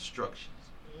receiving instructions.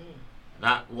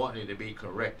 Not wanting to be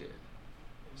corrected.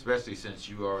 Especially since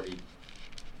you already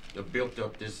built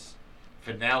up this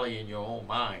finale in your own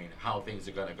mind, how things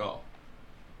are going to go.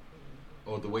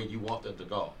 Or the way you want them to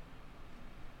go.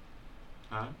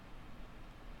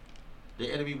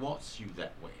 The enemy wants you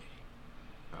that way.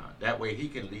 That way he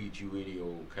can lead you any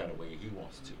old kind of way he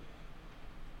wants to.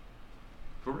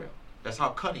 For real. That's how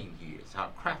cunning he is, how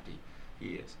crafty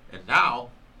he is. And now,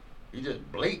 he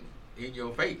just blatant in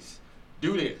your face.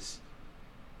 Do this.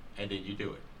 And then you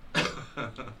do it.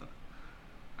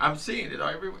 I'm seeing it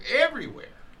everywhere.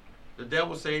 The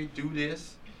devil say, do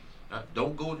this.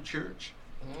 Don't go to church.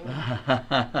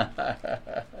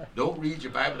 Don't read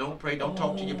your Bible. Don't pray. Don't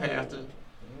talk to your pastor.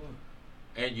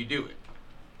 And you do it.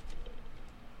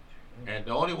 And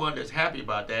the only one that's happy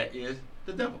about that is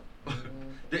the devil,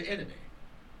 the enemy.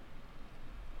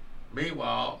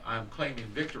 Meanwhile, I'm claiming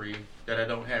victory that I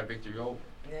don't have victory over.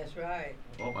 That's right.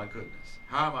 Oh my goodness.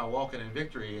 How am I walking in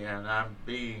victory and I'm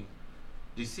being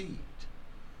deceived?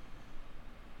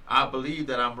 I believe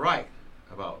that I'm right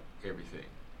about everything.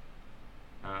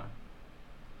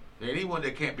 Anyone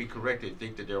that can't be corrected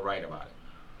think that they're right about it.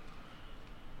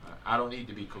 I don't need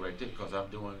to be corrected because I'm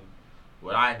doing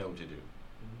what I know to do.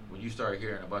 When you start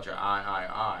hearing a bunch of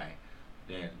I,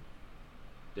 then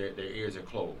their ears are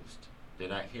closed. They're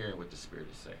not hearing what the Spirit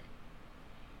is saying.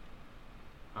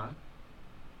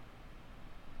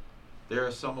 There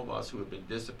are some of us who have been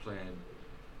disciplined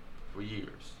for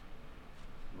years,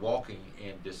 walking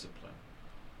in discipline.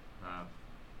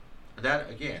 That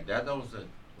again, that knows that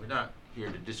we're not here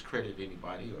to discredit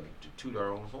anybody or to toot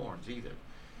our own horns either.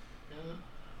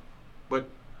 But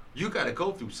you got to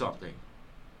go through something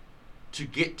to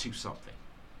get to something.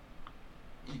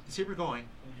 You see where we're going?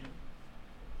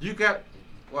 You got.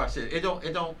 Well, I said it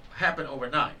don't happen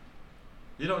overnight.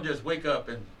 You don't just wake up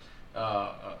and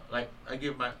like I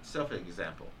give myself an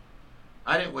example.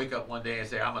 I didn't wake up one day and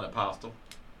say I'm an apostle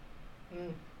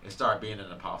and start being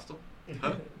an apostle.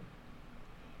 Huh?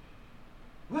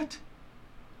 What?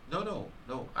 No.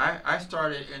 I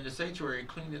started in the sanctuary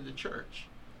cleaning the church.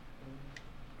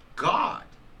 God,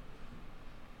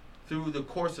 through the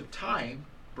course of time,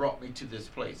 brought me to this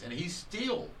place, and He's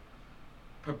still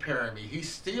preparing me. He's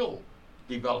still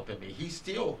developing me. He's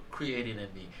still creating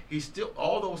in me. He's still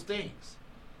all those things.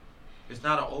 It's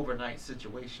not an overnight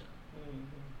situation.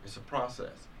 It's a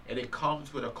process, and it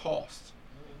comes with a cost.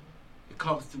 It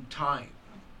comes through time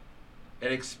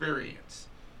and experience,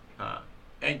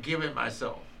 and giving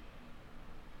myself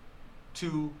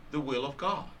to the will of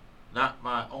God, not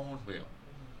my own will.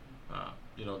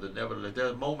 Nevertheless, there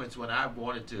are moments when I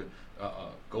wanted to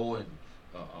go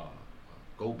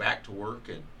back to work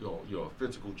and a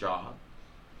physical job.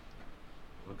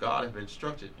 But God has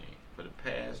instructed me for the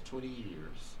past 20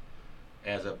 years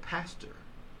as a pastor,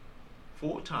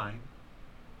 full time.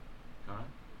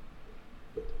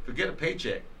 Forget a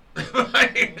paycheck.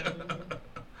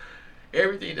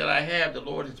 Everything that I have, the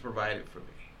Lord has provided for me,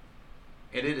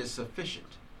 and it is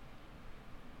sufficient.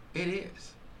 It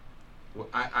is. Well,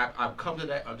 I've come to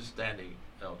that understanding,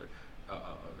 Elder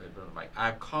Mike.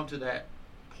 I've come to that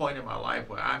point in my life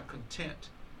where I'm content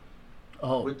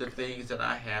with the things that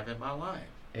I have in my life.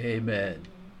 Amen.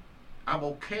 I'm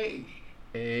okay.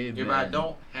 Amen. If I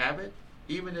don't have it,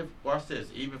 even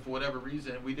for whatever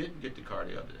reason we didn't get the car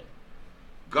the other day,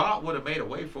 God would have made a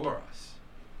way for us,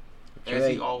 as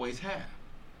He always have.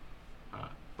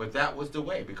 But that was the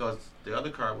way, because the other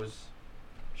car was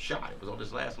shot. It was on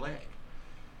its last leg.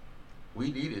 We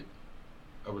needed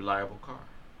a reliable car.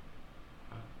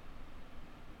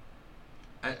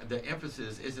 The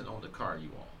emphasis isn't on the car,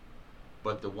 you all,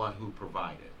 but the one who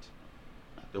provided,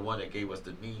 the one that gave us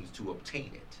the means to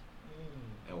obtain it.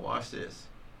 And watch this,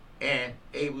 and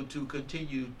able to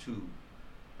continue to,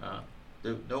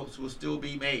 the notes will still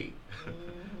be made.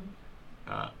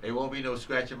 There won't be no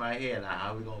scratch in my head.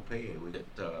 How are we going to pay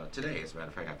it? Today, as a matter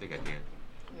of fact, I think I did.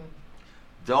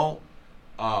 Don't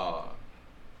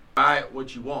buy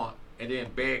what you want and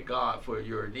then beg God for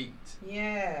your needs.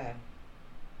 Yeah.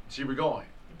 See, we're going.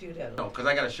 You do that. No, because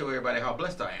I got to show everybody how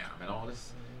blessed I am and all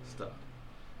this stuff.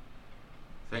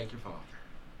 Thank you, Father.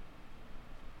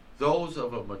 Those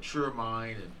of a mature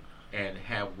mind and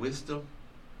have wisdom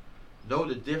know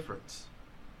the difference.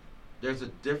 There's a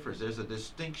difference. There's a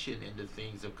distinction in the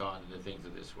things of God and the things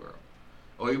of this world,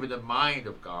 or even the mind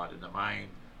of God and the mind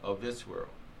of this world.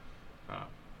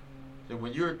 And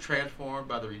when you're transformed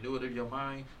by the renewal of your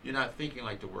mind, you're not thinking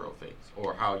like the world thinks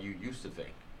or how you used to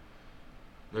think.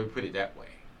 Let me put it that way.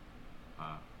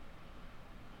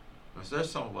 So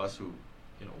there's some of us who,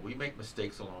 we make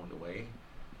mistakes along the way,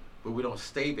 but we don't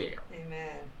stay there.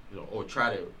 Amen. Or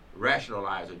try to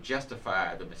rationalize or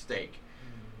justify the mistake,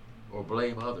 or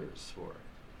blame others for it,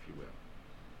 if you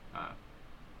will.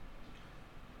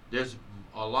 There's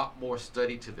a lot more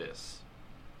study to this.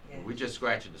 Yeah. We're just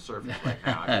scratching the surface right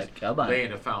now. I'm just Come on.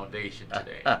 laying the foundation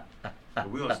today. But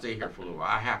we're going to stay here for a little while.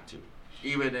 I have to.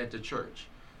 Even at the church.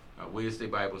 Wednesday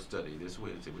Bible study. This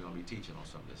Wednesday we're going to be teaching on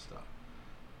some of this stuff.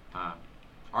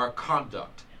 our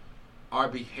conduct, our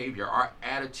behavior, our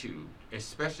attitude,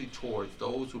 especially towards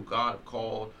those who God have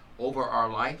called over our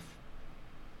life,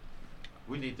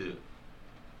 we need to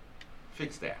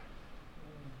fix that.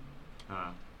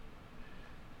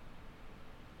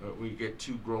 We get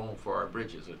too grown for our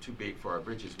britches or too big for our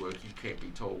britches where you can't be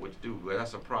told what to do. Well,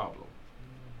 that's a problem.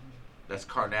 That's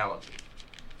carnality.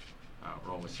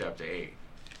 Romans chapter 8.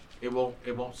 It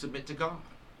won't submit to God.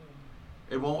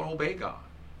 It won't obey God.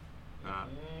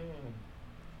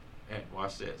 And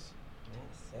watch this.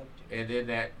 And then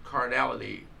that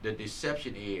carnality, the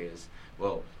deception is,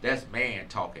 well, that's man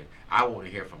talking. I want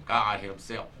to hear from God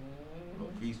himself. Well,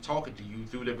 he's talking to you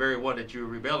through the very one that you're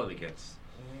rebelling against.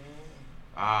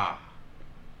 That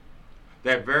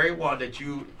very one that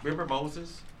you, remember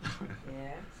Moses?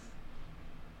 Yes.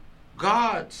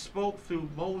 God spoke through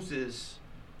Moses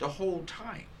the whole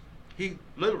time. He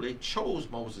literally chose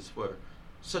Moses for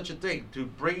such a thing, to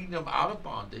bring them out of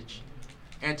bondage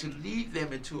and to lead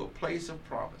them into a place of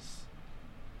promise.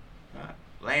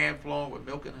 Land flowing with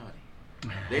milk and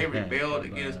honey. They rebelled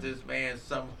against this man,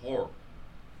 some horror,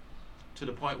 to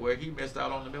the point where he missed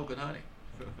out on the milk and honey.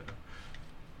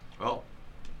 Well,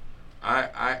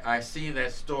 I seen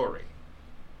that story,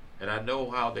 and I know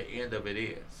how the end of it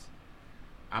is.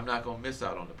 I'm not going to miss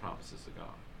out on the promises of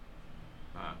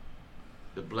God.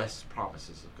 The blessed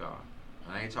promises of God.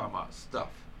 And I ain't talking about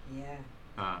stuff.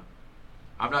 Yeah.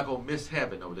 I'm not going to miss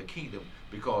heaven or the kingdom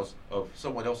because of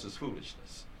someone else's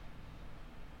foolishness.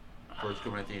 1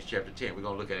 Corinthians chapter 10. We're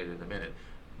going to look at it in a minute.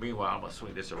 Meanwhile, I'm going to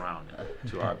swing this around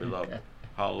to our beloved.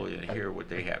 Hallelujah. And hear what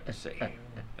they have to say.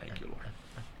 Thank you, Lord.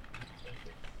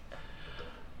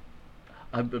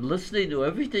 I've been listening to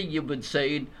everything you've been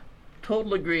saying.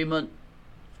 Total agreement.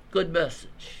 Good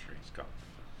message. Praise God.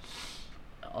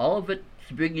 All of it's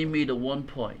bringing me to one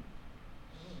point.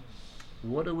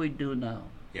 What do we do now?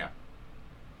 Yeah.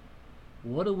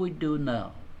 What do we do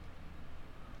now?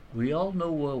 We all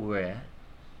know where we're at.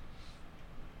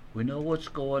 We know what's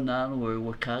going on.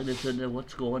 We're cognizant of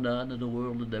what's going on in the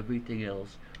world and everything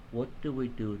else. What do we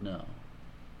do now?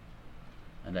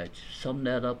 And I sum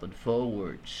that up in 4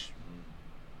 words.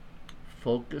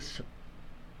 Focus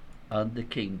on the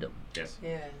kingdom. Yes.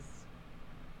 Yes.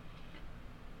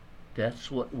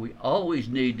 That's what we always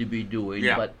need to be doing.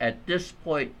 Yeah. But at this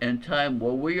point in time,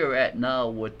 where we are at now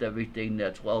with everything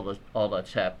that's all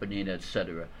that's happening,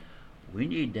 etc., we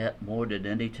need that more than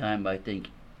any time, I think,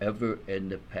 ever in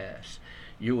the past.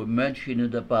 You were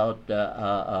mentioning about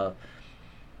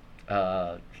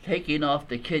taking off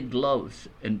the kid gloves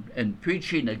and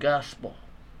preaching the gospel.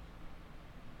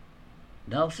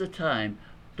 Now's the time.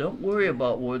 Don't worry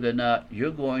about whether or not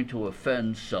you're going to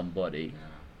offend somebody.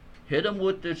 Hit them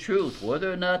with the truth.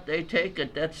 Whether or not they take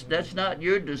it, that's not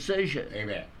your decision.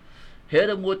 Amen. Hit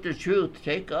them with the truth.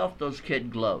 Take off those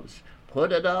kid gloves.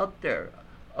 Put it out there.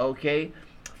 Okay?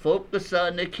 Focus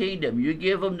on the kingdom. You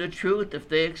give them the truth. If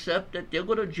they accept it, they're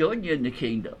going to join you in the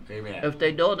kingdom. Amen. If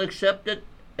they don't accept it,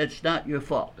 it's not your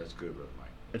fault. That's good, Brother Mike.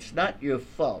 It's not your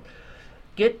fault.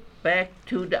 Get back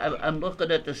to I'm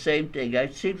looking at the same thing.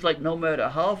 It seems like no matter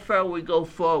how far we go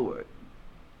forward,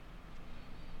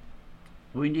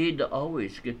 we need to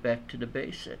always get back to the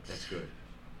basics. That's good.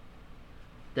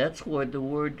 That's where the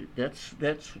word.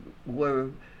 That's where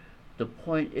the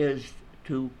point is,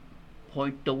 to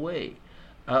point the way.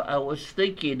 I was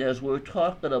thinking as we're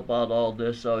talking about all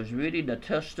this, I was reading a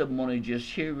testimony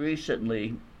just here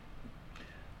recently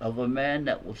of a man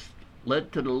that was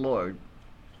led to the Lord,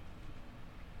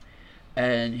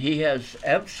 and he has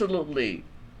absolutely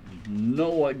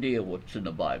no idea what's in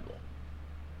the Bible.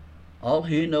 All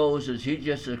he knows is he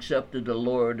just accepted the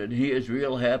Lord, and he is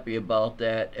real happy about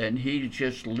that, and he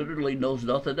just literally knows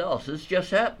nothing else. It's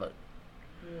just happened.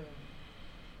 Yeah.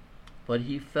 But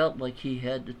he felt like he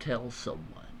had to tell someone.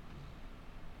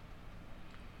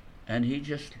 And he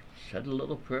just said a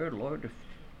little prayer, Lord,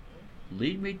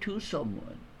 lead me to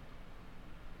someone.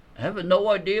 Having no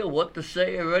idea what to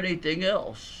say or anything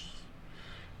else.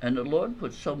 And the Lord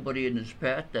put somebody in his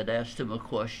path that asked him a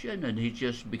question, and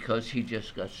because he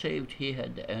just got saved, he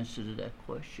had the answer to that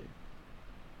question.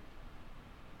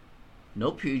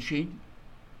 No preaching,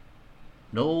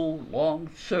 no long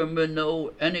sermon,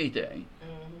 no anything.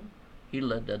 Mm-hmm. He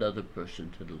led that other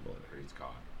person to the Lord. Praise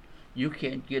God. You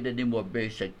can't get any more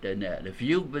basic than that. If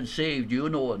you've been saved, you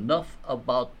know enough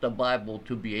about the Bible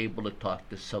to be able to talk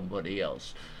to somebody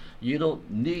else. You don't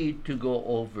need to go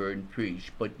over and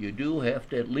preach, but you do have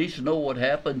to at least know what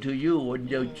happened to you, and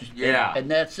Yeah. and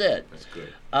that's it. That's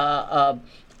good.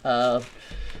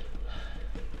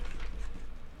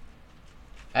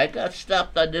 I got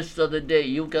stopped on this the other day.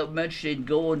 You got mentioning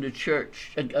going to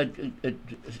church. When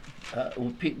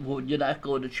people when you're not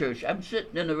going to church. I'm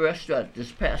sitting in a restaurant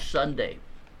this past Sunday,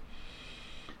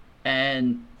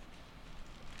 and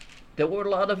there were a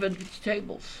lot of empty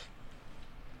tables.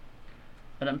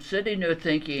 And I'm sitting there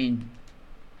thinking,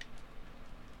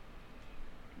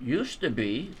 used to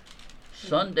be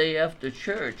Sunday after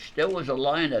church, there was a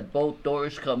line at both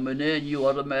doors coming in. You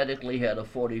automatically had a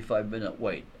 45-minute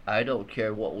wait. I don't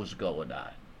care what was going on.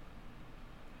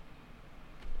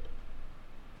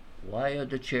 Why are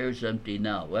the chairs empty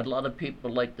now? A lot of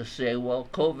people like to say, well,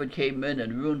 COVID came in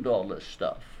and ruined all this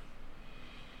stuff.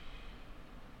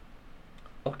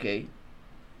 Okay,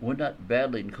 we're not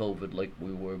battling COVID like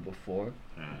we were before.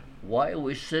 Why are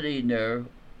we sitting there,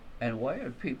 and why are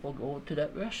people going to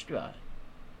that restaurant?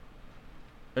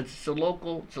 It's a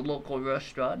local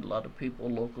restaurant. A lot of people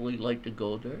locally like to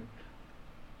go there.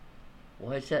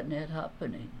 Why is that not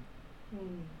happening?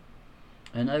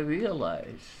 And I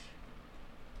realized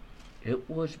it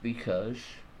was because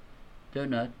they're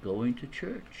not going to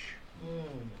church.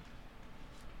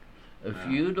 If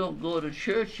you don't go to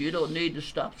church, you don't need to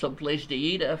stop someplace to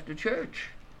eat after church.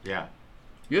 Yeah.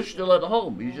 You're still at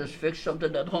home. You just fix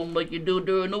something at home like you do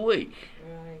during the week.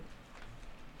 Right.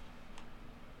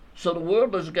 So the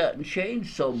world has gotten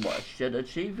changed so much that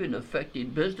it's even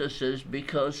affecting businesses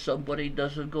because somebody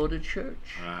doesn't go to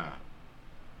church.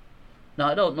 Now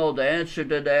I don't know the answer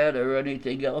to that or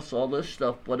anything else, all this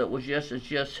stuff, but it's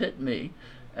just hit me,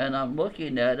 and I'm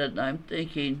looking at it and I'm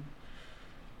thinking,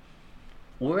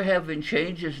 we're having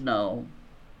changes now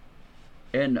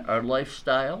in our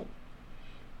lifestyle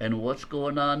and what's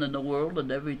going on in the world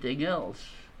and everything else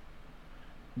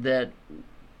that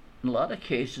in a lot of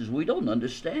cases we don't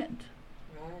understand.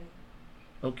 Right.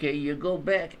 Okay, you go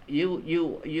back, when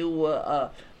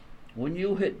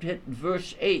you hit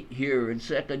verse 8 here in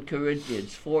 2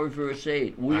 Corinthians 4 verse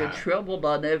 8, we are troubled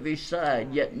on every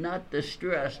side, yet not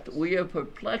distressed. We are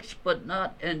perplexed, but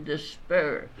not in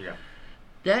despair. Yeah.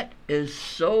 That is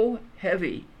so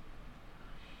heavy.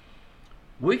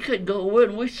 We could go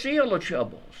in, we see all the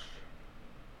troubles.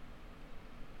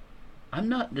 I'm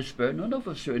not in despair. None of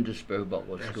us are in despair about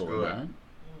what's That's going good. on.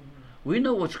 We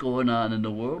know what's going on in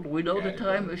the world. We know Yeah, the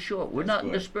time good. is short. We're That's not in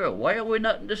good. despair. Why are we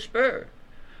not in despair?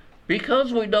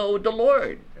 Because we know the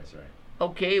Lord. That's right.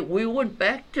 Okay, we went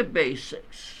back to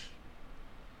basics.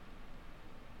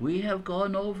 We have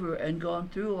gone over and gone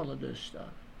through all of this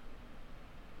stuff.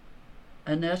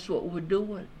 And that's what we're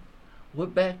doing. We're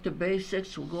back to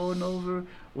basics. We're going over.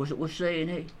 We're saying,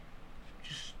 hey,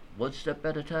 just one step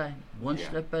at a time. One Yeah.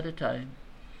 step at a time.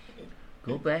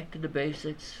 Go back to the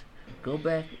basics. Go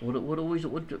back. We've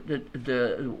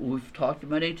talked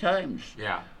many times.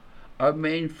 Yeah. Our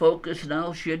main focus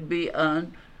now should be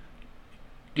on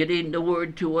getting the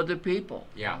word to other people.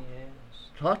 Yeah. Yes.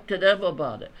 Talk to them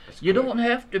about it. That's You good. don't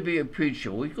have to be a preacher.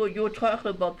 You were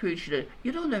talking about preaching.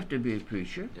 You don't have to be a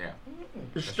preacher. Yeah.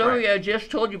 The That's story right. I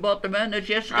just told you about the man that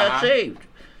just got Uh-huh. saved.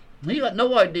 He got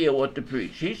no idea what to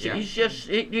preach. Yeah. He's just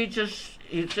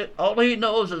all he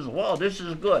knows is, wow, this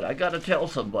is good. I got to tell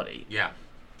somebody. Yeah.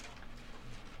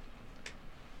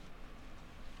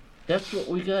 That's what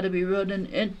we got to be running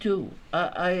into.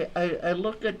 I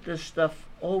look at this stuff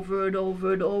over and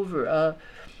over and over.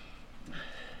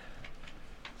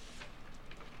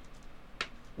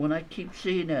 When I keep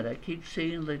seeing that, I keep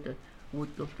seeing like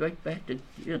with the right back to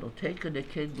taking the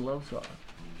kid gloves off,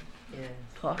 Yes.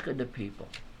 talking to people.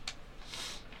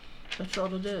 That's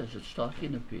all it is. It's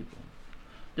talking to people.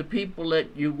 The people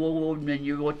that you go and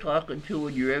you're talking to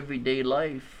in your everyday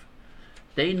life,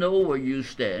 they know where you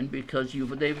stand because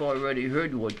they've already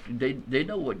heard what they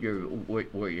know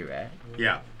where you're at.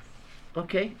 Yeah.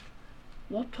 Okay,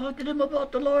 well, talk to them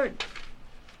about the Lord.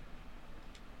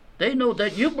 They know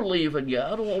that you believe in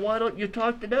God. Well, why don't you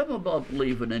talk to them about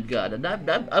believing in God? And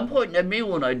I'm pointing at me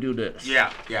when I do this.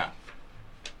 Yeah. Yeah.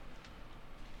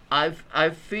 I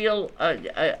feel I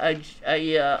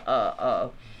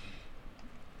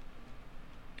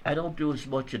don't do as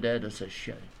much of that as I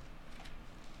should.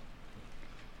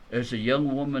 There's a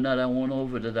young woman that I went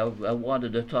over that I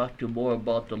wanted to talk to more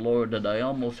about the Lord, and I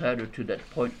almost had her to that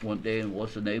point one day and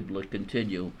wasn't able to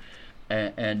continue.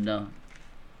 And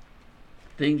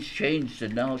things changed,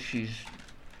 and now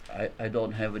I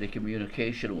don't have any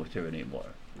communication with her anymore.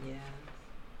 Yeah.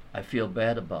 I feel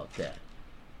bad about that.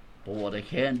 But what I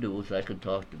can do is I can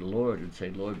talk to the Lord and say,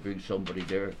 Lord, bring somebody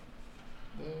there.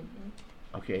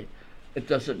 Mm-hmm. Okay? It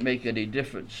doesn't make any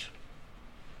difference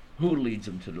who leads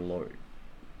them to the Lord.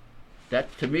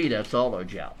 That, to me, that's all our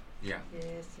job. Yeah. Yes,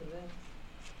 it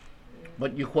is.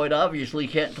 But you quite obviously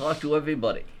can't talk to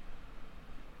everybody.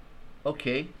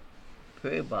 Okay,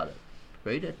 pray about it.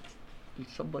 Pray that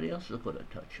somebody else is going to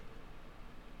touch you.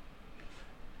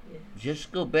 Yes.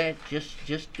 Just go back.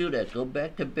 Just do that. Go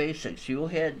back to basics. You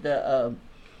had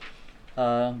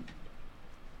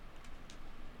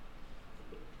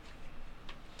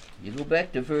you go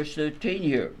back to verse 13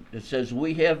 here. It says,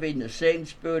 "We having the same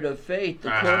spirit of faith,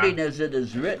 according as it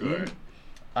is written, Good.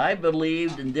 I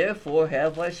believed and therefore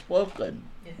have I spoken.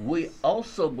 Yes. We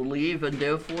also believe and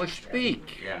therefore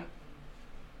speak." Yeah.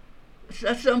 It's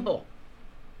that simple.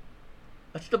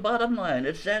 That's the bottom line.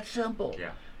 It's that simple.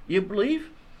 Yeah. You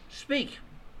believe? Speak.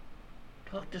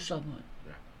 Talk to someone.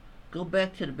 Yeah. Go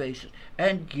back to the basics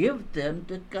and give them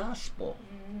the gospel.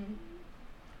 Mhm.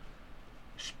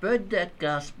 Spread that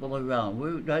gospel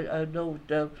around. I know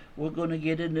that we're going to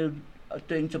get into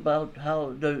things about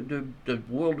how the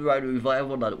worldwide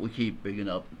revival that we keep bringing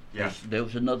up. Yeah. There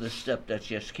was another step that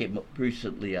just came up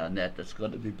recently on that that's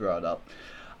going to be brought up.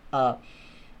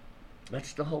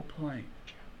 That's the whole point.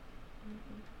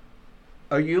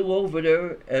 Are you over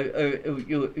there?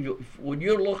 When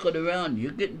you're looking around,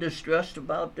 you getting distressed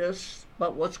about this,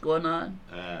 about what's going on?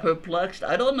 Perplexed?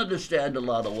 I don't understand a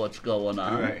lot of what's going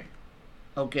on. Right.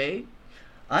 Okay?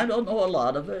 I don't know a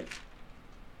lot of it.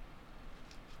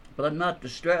 But I'm not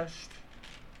distressed.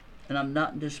 And I'm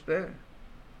not in despair.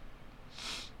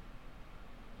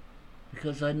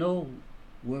 Because I know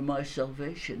where my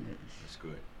salvation is. That's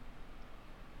good.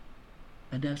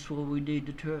 And that's where we need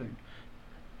to turn.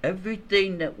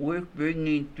 Everything that we're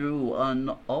bringing through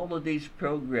on all of these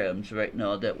programs right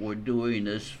now that we're doing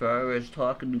as far as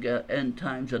talking about end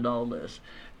times and all this,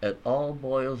 it all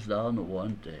boils down to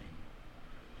one thing.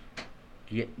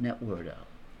 Getting that word out.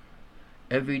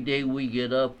 Every day we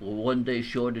get up, we're one day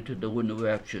shorter to when the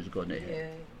rapture is going to hit.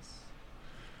 Yes.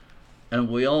 And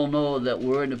we all know that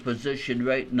we're in a position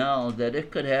right now that it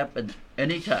could happen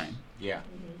anytime. Yeah.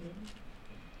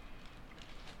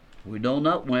 We know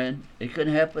not when. It can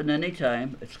happen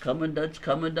anytime. It's coming. That's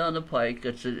coming down the pike.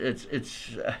 It's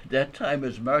that time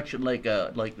is marching like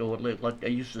I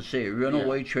used to say, a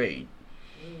runaway train.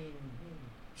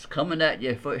 It's coming at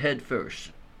you head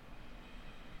first.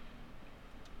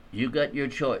 You got your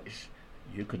choice.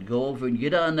 You could go over and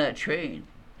get on that train,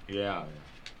 Yeah.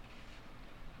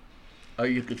 or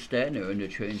you could stand there and the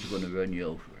train's going to run you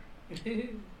over.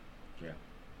 Yeah.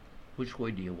 Which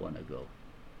way do you want to go?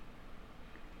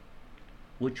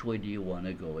 Which way do you want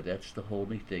to go? That's the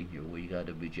only thing here. We got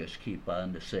to just keep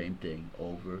on the same thing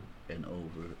over and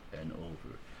over and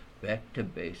over. Back to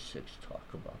basics. Talk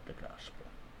about the gospel.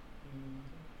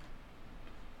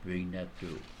 Bring that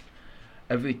through.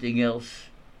 Everything else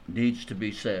needs to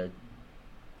be said.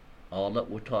 All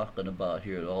that we're talking about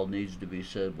here, it all needs to be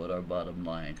said, but our bottom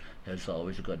line has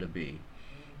always got to be,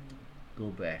 go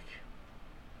back.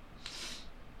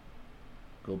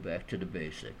 Go back to the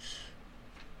basics.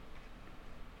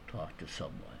 Talk to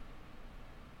someone.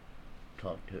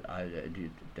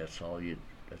 That's all you.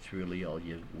 That's really all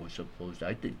you were supposed.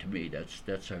 I think to me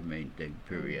that's our main thing.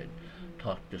 Period.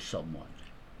 Talk to someone.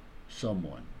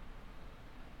 Someone.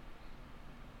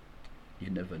 You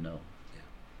never know.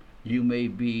 You may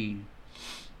be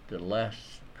the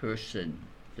last person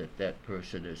that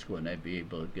person is going to be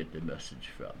able to get the message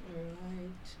from.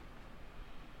 Right.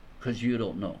 Because you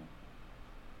don't know.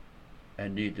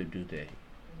 And neither do they.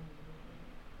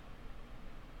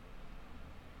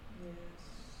 Yes.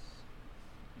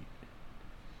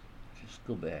 Just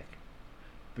go back.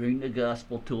 Bring the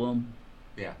gospel to them,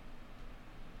 Yeah.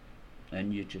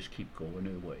 and you just keep going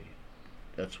your way.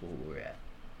 That's where we're at.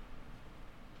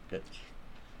 That's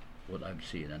what I'm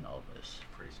seeing in all this.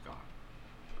 Praise God.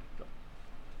 Good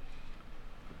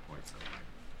point, somebody.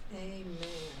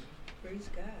 Amen. Praise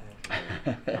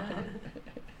God.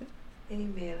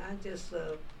 Amen. I just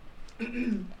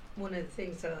one of the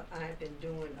things I've been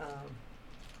doing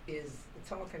is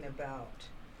talking about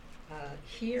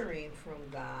hearing from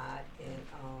God and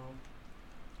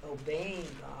obeying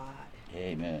God,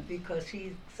 Amen. because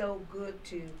He's so good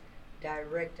to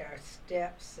direct our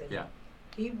steps, and Yeah.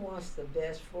 He wants the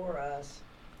best for us.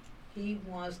 He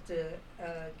wants to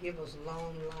give us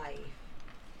long life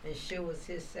and show us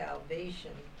His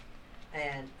salvation.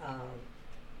 And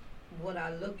what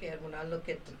I look at when I look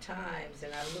at the times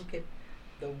and I look at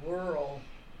the world,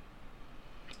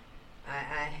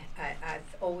 I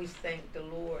always thank the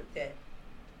Lord that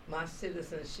my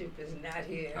citizenship is not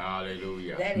here.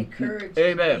 Hallelujah. That encourages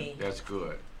Amen. me, That's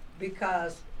good.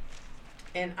 because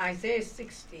in Isaiah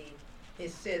 60 it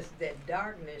says that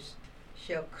darkness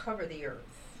shall cover the earth,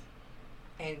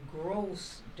 and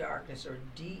gross darkness or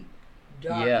deep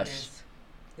darkness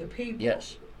the people.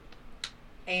 Yes.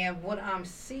 And what I'm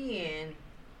seeing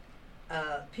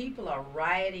people are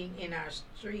rioting in our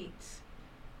streets.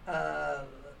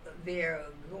 They're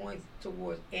going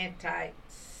towards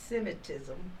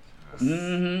anti-Semitism.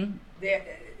 Mm-hmm. They're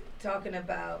talking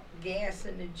about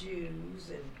gassing the Jews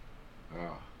and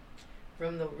Oh,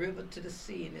 from the river to the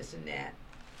sea and this and that.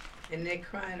 And they're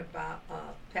crying about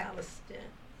Palestine.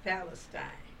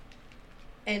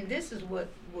 And this is what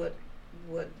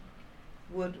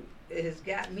has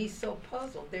got me so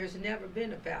puzzled. There's never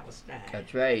been a Palestine.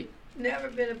 That's right. Never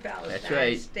been a Palestine That's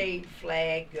right. state,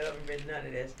 flag, government, none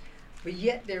of this. But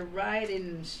yet they're rioting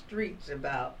in the streets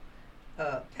about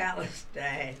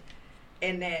Palestine,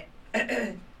 and that.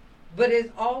 But it's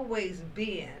always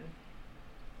been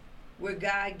where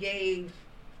God gave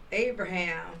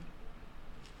Abraham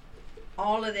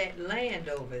all of that land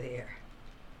over there,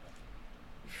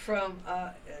 from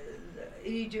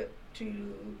Egypt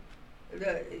to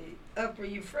the upper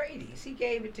Euphrates. He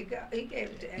gave it to God. He gave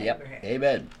it to Yep. Abraham.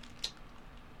 Amen.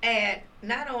 And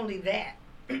not only that,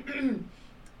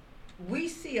 we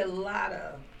see a lot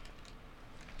of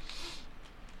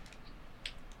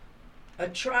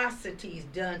atrocities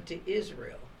done to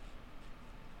Israel.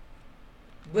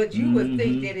 But you would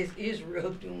think that it's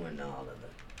Israel doing all of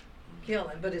the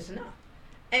killing, but it's not.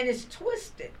 And it's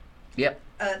twisted. Yep.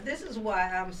 This is why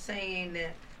I'm saying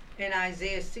that in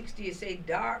Isaiah 60 it say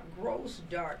dark, gross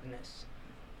darkness.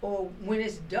 Or when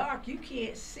it's dark, you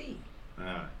can't see.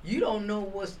 You don't know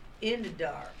what's in the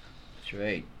dark. That's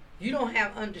right. You don't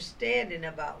have understanding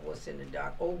about what's in the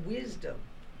dark or wisdom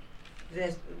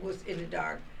that's what's in the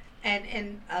dark.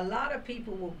 And a lot of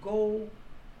people will go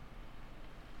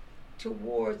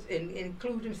towards and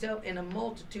include themselves in a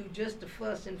multitude just to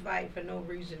fuss and fight for no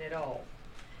reason at all,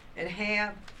 and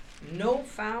have no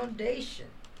foundation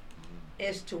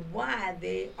as to why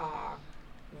they are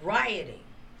rioting.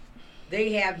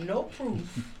 They have no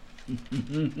proof.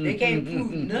 They can't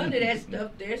prove none of that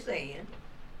stuff they're saying.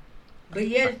 But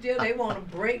yet still they want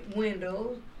to break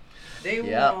windows. They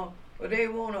Yep.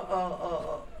 want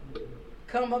to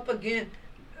come up against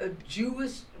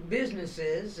Jewish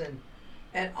businesses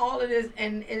and all of this,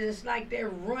 and it's like they're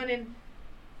running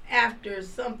after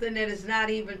something that is not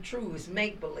even true. It's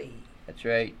make believe. That's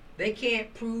right. They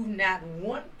can't prove not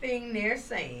one thing they're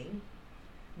saying.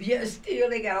 Yet still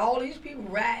they got all these people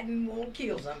riding, won't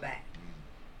kill somebody.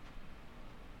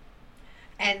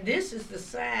 And this is the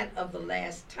sign of the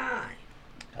last time.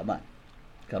 Come on.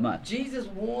 Come on. Jesus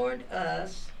warned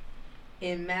us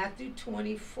in Matthew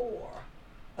 24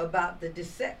 about the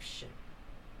deception.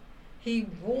 He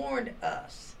warned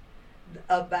us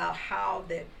about how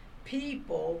that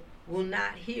people will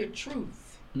not hear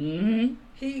truth. Mm-hmm.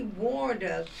 He warned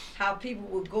us how people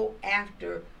will go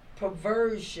after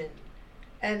perversion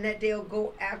and that they'll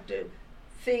go after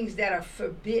things that are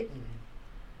forbidden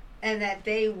and that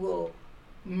they will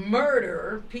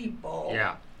murder people.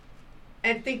 yeah.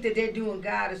 And think that they're doing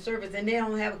God a service, and they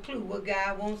don't have a clue what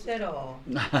God wants at all.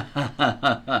 They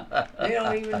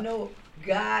don't even know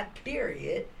God,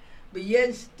 period. But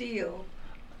yet still,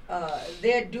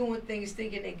 they're doing things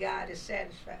thinking that God is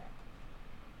satisfied.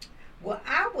 Well,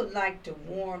 I would like to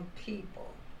warn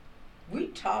people. We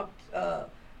talked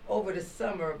over the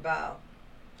summer about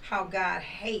how God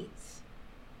hates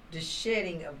the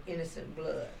shedding of innocent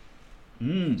blood.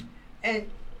 Mm. And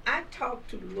I talked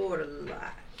to the Lord a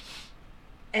lot.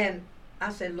 And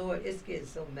I said, Lord, it's getting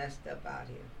so messed up out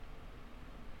here.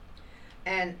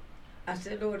 And I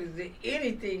said, Lord, is there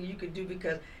anything you could do?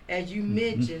 Because as you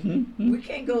mentioned, we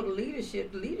can't go to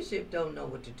leadership. The leadership don't know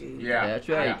what to do. Yeah. That's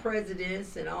Our right.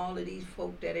 presidents and all of these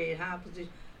folk that are in high position,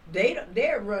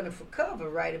 they're running for cover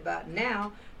right about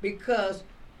now because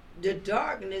the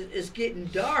darkness is getting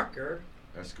darker.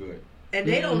 That's good. And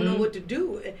they don't know Mhm. what to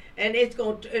do, and it's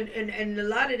going to, and a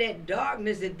lot of that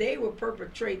darkness that they were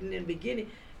perpetrating in the beginning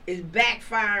is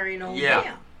backfiring on Yeah.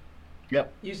 them.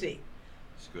 Yep. You see,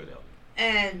 It's good, Elder.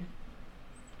 and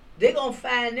they're gonna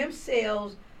find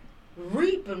themselves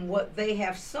reaping what they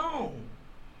have sown.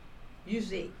 You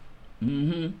see,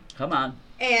 Mm-hmm. Come on.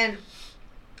 and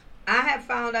I have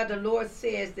found out the Lord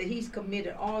says that He's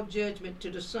committed all judgment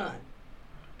to the Son,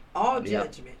 all Yep.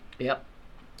 judgment, Yep.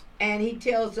 and He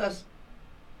tells us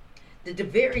that the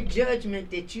very judgment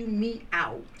that you mete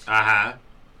out, Uh-huh.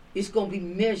 it's going to be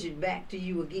measured back to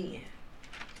you again.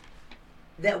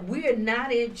 That we're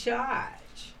not in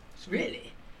charge,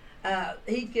 really.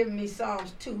 He's giving me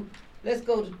Psalms 2. Let's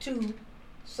go to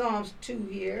Psalms 2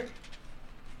 here.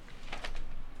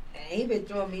 And he been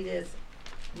throwing me this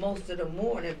most of the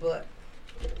morning, but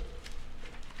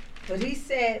he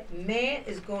said man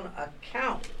is going to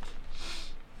account,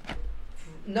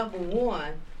 number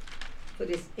one, for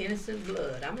this innocent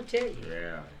blood. I'm going to tell you.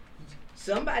 Yeah.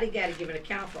 somebody got to give an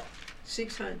account for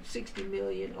 660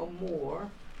 million or more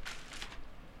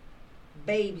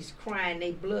babies crying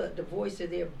their blood. The voice of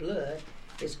their blood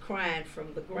is crying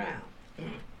from the ground.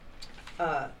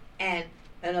 And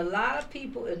a lot of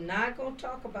people are not going to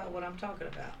talk about what I'm talking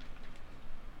about.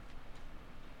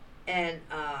 And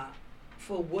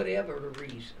for whatever the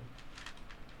reason.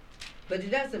 But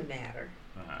it doesn't matter.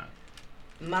 Uh-huh.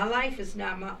 My life is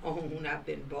not my own. I've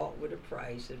been bought with a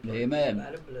price and purchased Amen.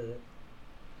 by the blood.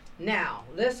 Now,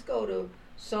 let's go to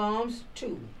Psalms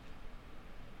 2.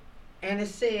 And it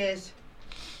says,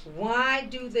 why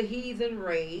do the heathen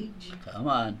rage Come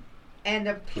on. and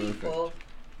the people,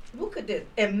 look at this,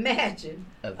 imagine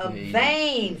A a vain-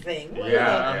 vain thing. What is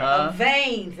Yeah, a, yeah. a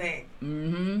vain thing?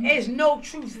 Mm-hmm. There's no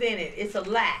truth in it. It's a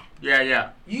lie. Yeah, yeah.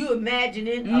 You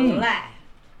imagining Mm. a lie.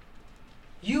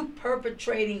 You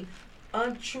perpetrating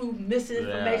untrue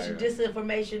misinformation, Yeah,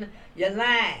 disinformation, you're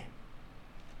lying.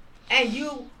 And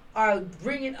you are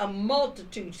bringing a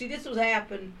multitude. See, this is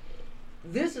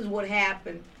what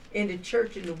happened in the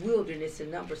church in the wilderness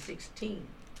in number 16.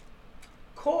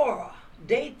 Korah,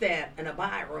 Dathan, and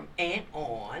Abiram, and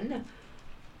on.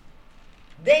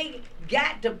 They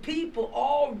got the people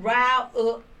all riled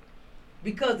up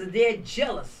because of their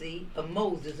jealousy of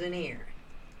Moses and Aaron.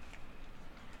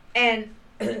 And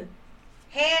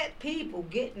had people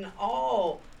getting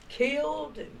all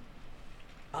killed, and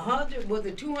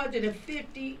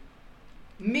 250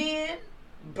 men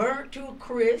burnt to a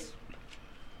crisp,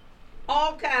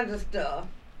 all kinds of stuff,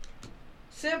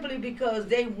 simply because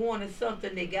they wanted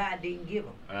something that God didn't give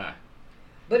them. Ah.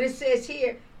 But it says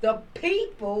here, the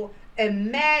people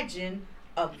imagine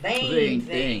a vain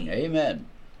thing. Amen.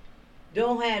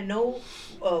 Don't have no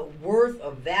worth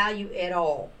or value at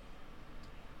all.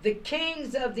 The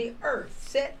kings of the earth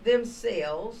set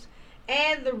themselves,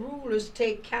 and the rulers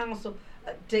take counsel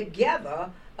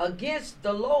together against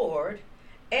the Lord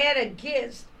and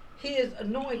against his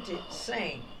anointed,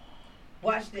 saying,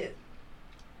 watch this,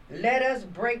 let us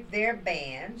break their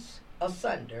bands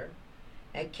asunder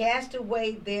and cast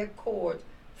away their cords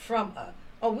from us.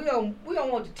 Oh, we don't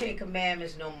want the 10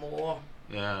 Commandments no more.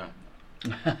 Yeah.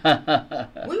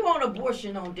 We want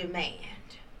abortion on demand.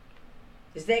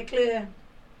 Is that clear?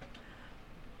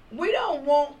 We don't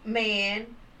want male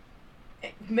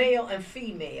and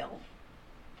female.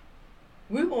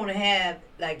 We want to have,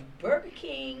 like Burger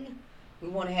King, we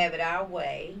want to have it our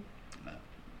way.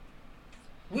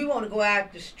 We want to go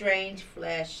after strange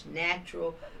flesh,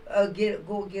 natural,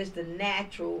 go against the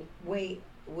natural way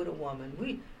with a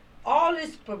woman. All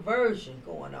this perversion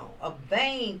going on, a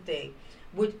vain thing,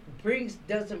 which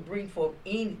doesn't bring forth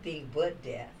anything but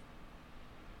death.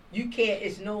 You can't.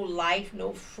 It's no life,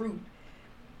 no fruit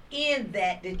in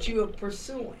that you are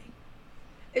pursuing.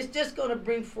 It's just going to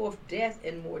bring forth death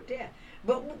and more death.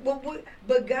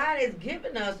 But God has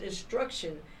given us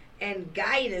instruction and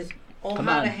guidance on Come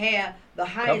how on. to have the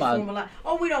highest Come on. form of life.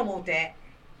 Oh, we don't want that.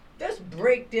 Let's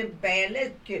break them band.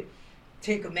 Let's get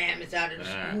 10 Commandments out of the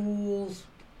schools.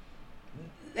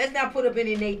 Let's not put up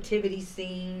any nativity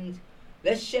scenes.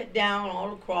 Let's shut down all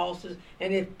the crosses.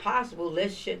 And if possible,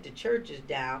 let's shut the churches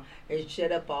down and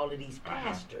shut up all of these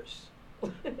pastors.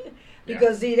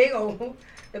 Because see,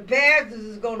 the pastors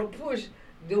is gonna push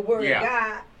the word of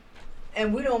God,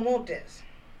 and we don't want this.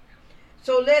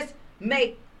 So let's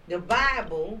make the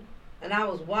Bible. And I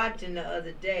was watching the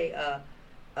other day.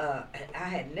 I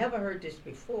had never heard this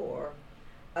before.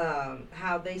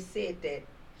 How they said that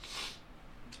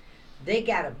they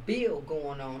got a bill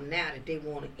going on now that they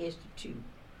want to institute,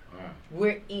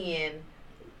 wherein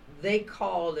they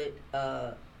call it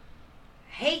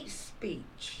hate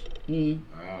speech. Mm.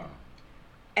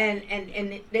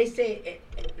 And they say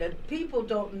the people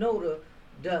don't know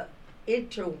the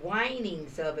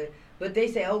interwinings of it, but they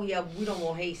say, oh yeah, we don't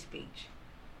want hate speech.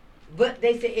 But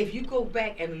they say if you go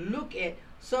back and look at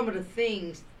some of the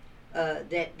things that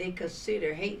they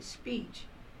consider hate speech,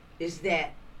 is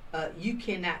that you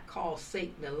cannot call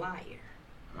Satan a liar.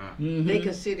 Mm-hmm. They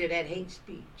consider that hate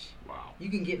speech. Wow. You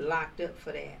can get locked up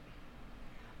for that.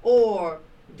 Or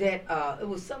that it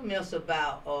was something else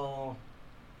about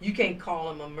you can't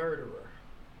call him a murderer.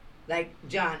 Like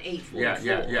John 8:44.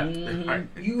 Yeah. Mhm. Right.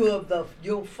 You of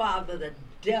your father the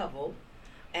devil,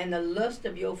 and the lust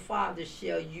of your father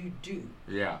shall you do.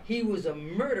 Yeah. He was a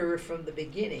murderer from the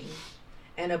beginning,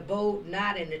 and abode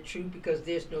not in the truth, because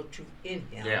there's no truth in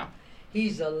him. Yeah.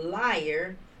 He's a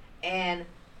liar and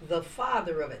the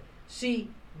father of it. See,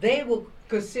 they will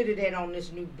consider that on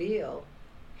this new bill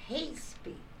hate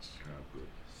speech. Oh, good.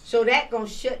 So that gonna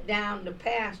shut down the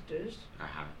pastors,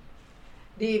 Uh-huh.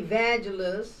 the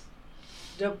evangelists,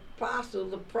 the apostle,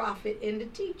 the prophet, and the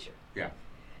teacher. Yeah.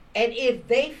 And if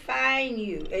they find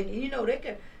you, and you know they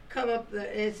could come up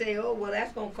and say, "Oh, well,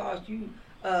 that's gonna cost you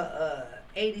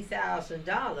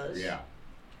 $80,000 Yeah.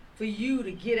 for you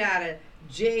to get out of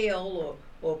jail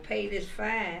or pay this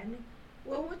fine."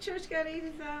 Well, what church got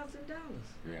 $80,000?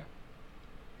 Yeah.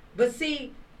 But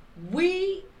see,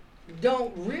 we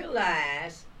don't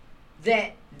realize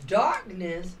that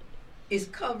darkness is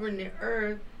covering the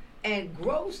earth and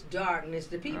gross darkness,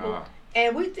 the people. Ah.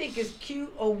 And we think it's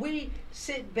cute, or we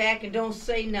sit back and don't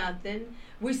say nothing.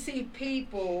 We see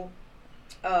people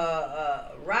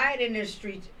ride in the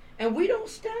streets, and we don't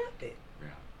stop it. Yeah.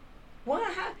 Well,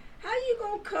 how you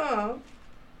gonna come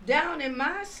down in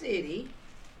my city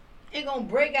and gonna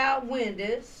break out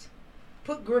windows,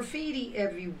 put graffiti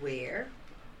everywhere,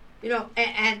 you know,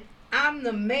 and I'm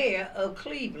the mayor of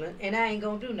Cleveland, and I ain't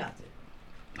gonna do nothing.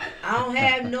 I don't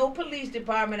have no police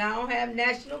department. I don't have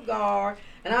National Guard,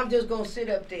 and I'm just gonna sit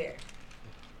up there.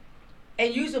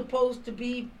 And you're supposed to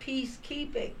be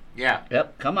peacekeeping. Yeah.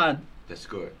 Yep, come on. That's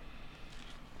good.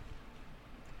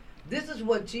 This is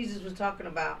what Jesus was talking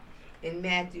about in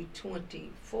Matthew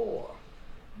 24.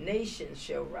 Nations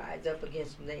shall rise up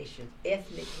against nations,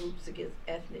 ethnic groups against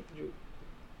ethnic groups.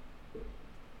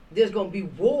 There's going to be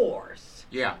wars,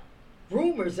 Yeah.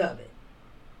 rumors of it.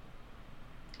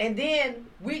 And then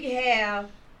we have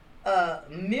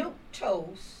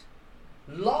milquetoast,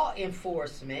 law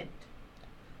enforcement,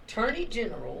 attorney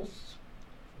generals,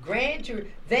 grand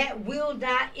jury that will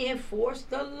not enforce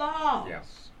the laws.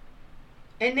 Yes.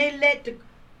 And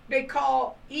they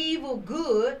call evil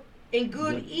good and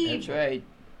good evil. That's right.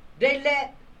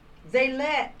 They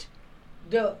let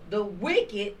the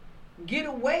wicked get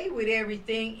away with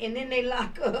everything, and then they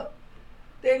lock up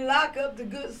the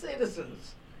good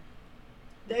citizens.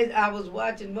 I was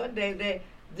watching one day,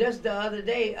 just the other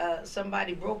day,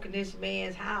 somebody broke in this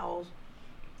man's house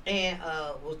and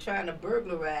was trying to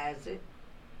burglarize it,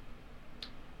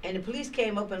 and the police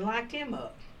came up and locked him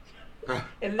up.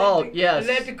 And yes. and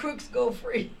let the crooks go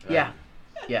free. Yeah,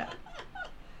 yeah.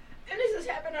 And this is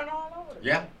happening all over.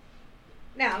 Yeah.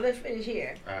 Now let's finish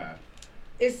here. Uh,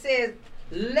 It says,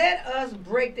 "Let us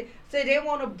break the." So they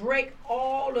want to break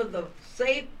all of the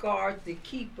safeguards to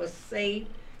keep us safe,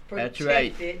 That's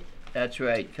protected. right. That's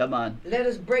right. Come on. Let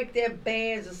us break their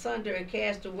bands asunder and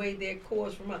cast away their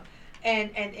cords from us. And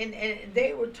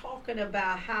they were talking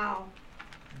about how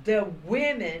the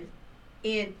women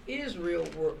in Israel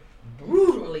were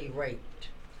brutally raped.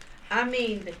 I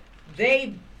mean,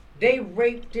 they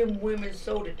raped them women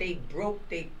so that they broke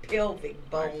their pelvic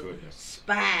My bones, goodness.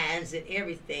 spines, and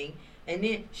everything, and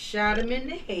then shot them in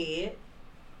the head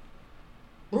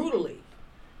brutally.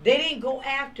 They didn't go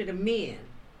after the men.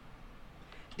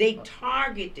 They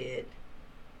targeted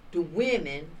the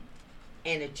women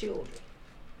and the children.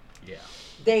 Yeah.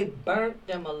 They burnt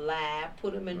them alive,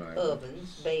 put them in Right.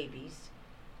 ovens, babies,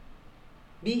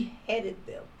 beheaded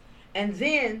them. And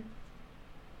then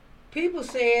people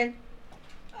said,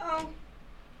 "Oh,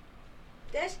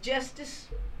 that's justice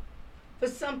for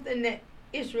something that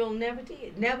Israel never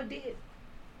did."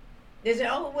 They said,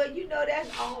 "Oh, well, you know, that's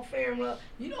all fair and well.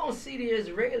 You don't see the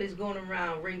Israelis going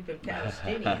around raping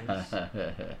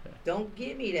Palestinians. Don't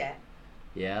give me that."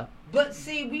 Yeah. But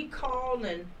see, we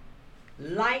calling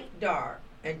light dark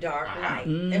and dark Uh-huh. light.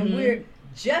 Mhm. And we're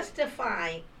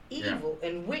justifying evil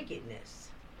and wickedness.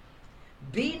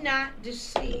 Be not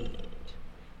deceived.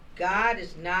 God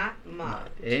is not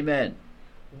mocked. Amen.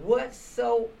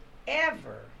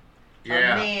 Whatsoever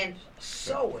Yeah. a man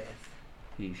soweth,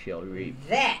 He shall reap.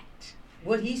 that,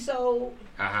 what he sowed,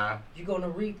 Uh-huh. you're going to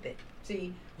reap it.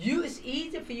 See, it's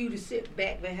easy for you to sit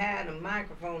back behind a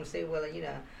microphone and say, well, you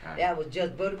know, that was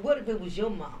just, but what if it was your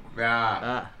mama,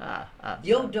 Yeah.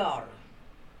 your daughter,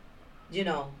 you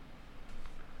know,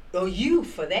 or you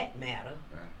for that matter?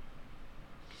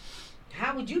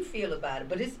 How would you feel about it?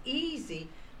 But it's easy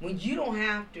when you don't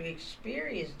have to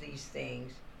experience these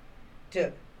things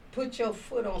to put your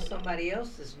foot on somebody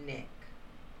else's neck.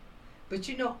 But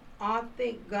you know, I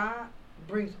think God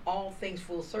brings all things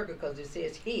full circle, because it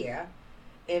says here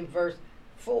in verse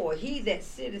 4, "He that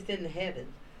sitteth in the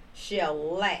heavens shall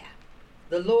laugh.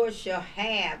 The Lord shall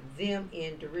have them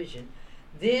in derision.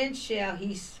 Then shall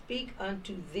he speak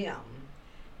unto them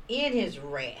in his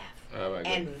wrath, Oh, my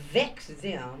and goodness. vex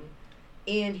them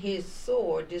in his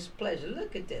sore displeasure."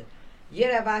 Look at this.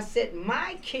 "Yet have I set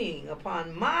my king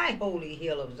upon my holy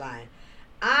hill of Zion.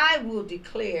 I will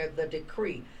declare the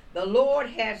decree. The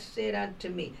Lord hath said unto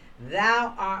me,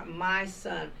 Thou art my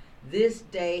son. This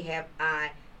day have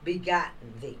I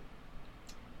begotten thee.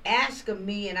 Ask of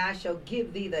me, and I shall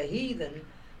give thee the heathen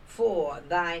for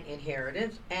thine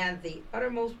inheritance, and the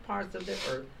uttermost parts of the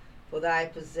earth for thy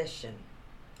possession.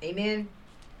 Amen.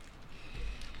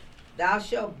 Thou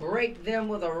shalt break them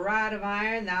with a rod of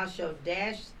iron. Thou shalt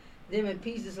dash them in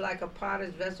pieces like a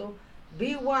potter's vessel.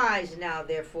 Be wise now,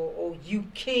 therefore, O you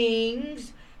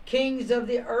kings, kings of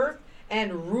the earth,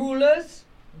 and rulers.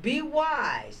 Be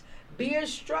wise. Be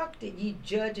instructed, ye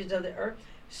judges of the earth.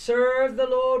 Serve the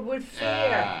Lord with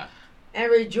fear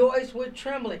and rejoice with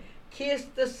trembling. Kiss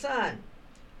the Son,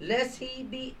 lest he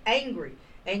be angry,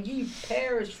 and ye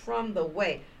perish from the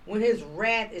way, when his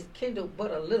wrath is kindled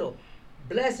but a little.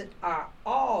 Blessed are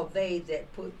all they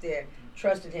that put their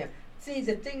trust in him. See,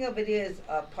 the thing of it is,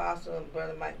 Apostle and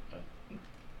Brother Mike,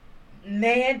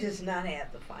 man does not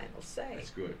have the final say. That's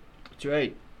good. That's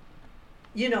right.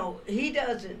 You know, he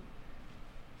doesn't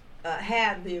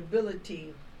have the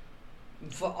ability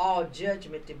for all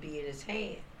judgment to be in his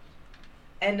hand.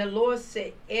 And the Lord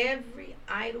said, every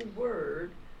idle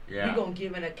word, you're going to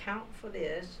give an account for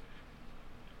this.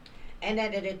 And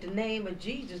that at the name of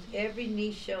Jesus, every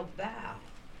knee shall bow.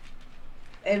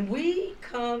 And we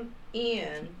come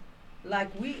in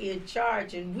like we in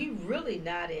charge, and we really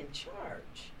not in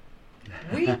charge.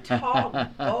 We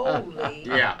talk boldly,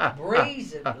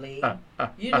 brazenly,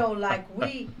 you know, like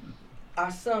we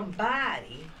are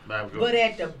somebody. But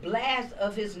at the blast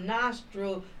of his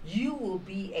nostril, you will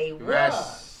be a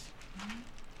rust.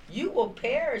 You will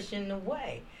perish in the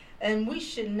way. And we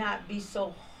should not be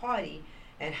so haughty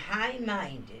and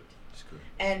high-minded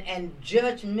and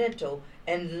judgmental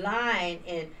and lying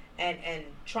and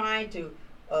trying to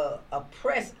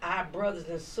oppress our brothers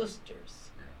and sisters.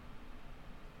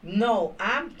 No,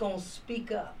 I'm going to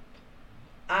speak up.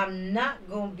 I'm not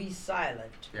going to be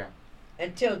silent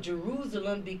until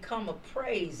Jerusalem become a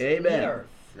praise in the earth.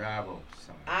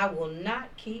 I will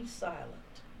not keep silent.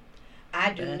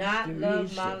 I do not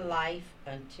love my life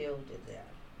until to death.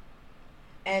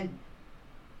 And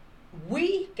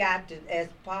we got to, as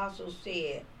Apostle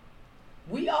said,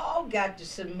 we all got to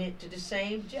submit to the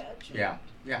same judgment.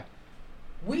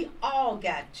 We all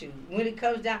got to. When it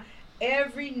comes down,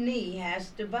 every knee has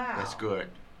to bow. That's good.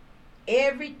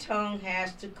 Every tongue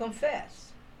has to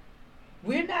confess.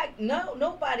 We're not,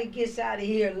 nobody gets out of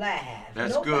here alive.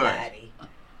 That's nobody. Good.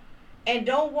 And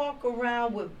don't walk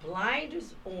around with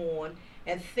blinders on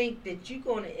and think that you're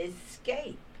going to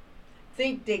escape.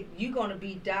 Think that you're going to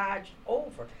be dodged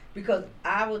over. Because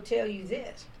I will tell you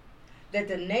this, that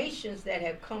the nations that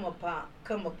have come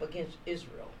up against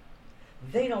Israel,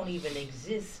 they don't even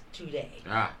exist today.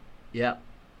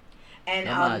 And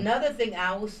another thing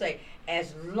I will say,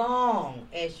 as long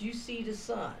as you see the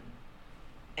sun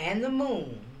and the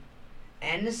moon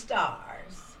and the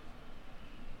stars,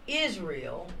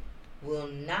 Israel will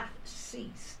not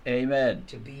cease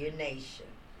to be a nation.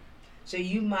 So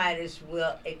you might as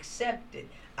well accept it.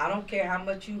 I don't care how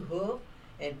much you hoof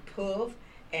and puff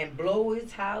and blow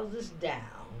his houses down.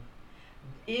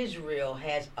 Israel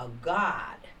has a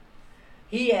God.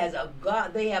 He has a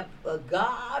God. They have a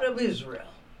God of Israel.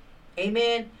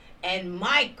 Amen. And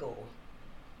Michael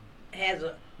has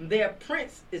their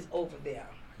prince is over there.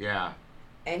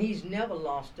 And he's never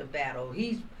lost a battle.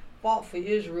 He's fought for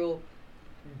Israel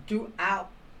throughout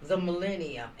the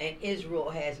millennium, and Israel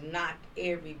has knocked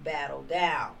every battle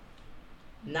down.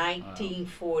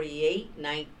 1948,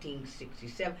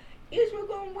 1967. Israel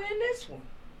gonna win this one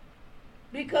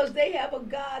because they have a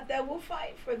God that will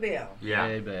fight for them.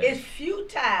 It's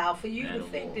futile for you to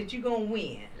think that you're gonna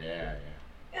win.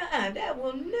 That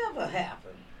will never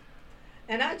happen.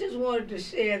 And I just wanted to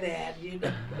share that, you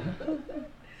know.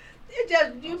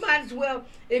 You might as well,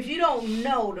 if you don't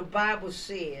know, the Bible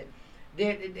said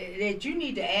that you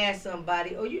need to ask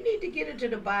somebody, or you need to get into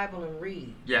the Bible and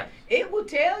read. It will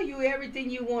tell you everything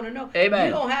you want to know. You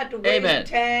don't have to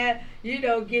waste time,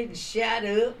 getting shot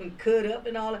up and cut up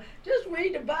and all that. Just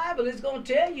read the Bible. It's going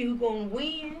to tell you who's going to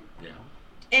win.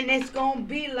 And it's going to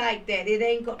be like that.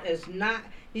 It's not,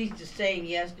 he's the same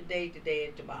yesterday, today,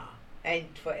 and tomorrow, and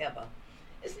forever.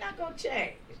 It's not going to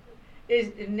change.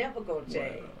 It's never going to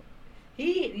change.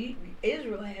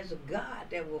 Israel has a God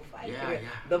that will fight for it.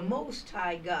 The Most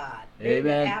High God.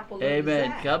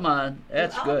 Amen. Come on.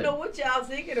 That's good. I don't know what y'all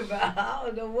thinking about. I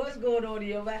don't know what's going on in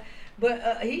your mind.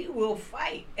 But he will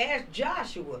fight. Ask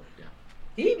Joshua.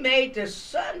 He made the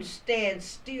sun stand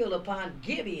still upon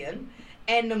Gibeon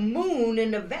and the moon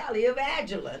in the valley of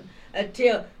Ajalon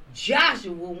until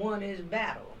Joshua won his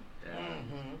battle.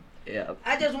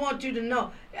 I just want you to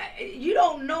know, you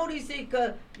don't know these things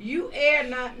because you err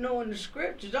not knowing the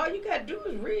scriptures. All you got to do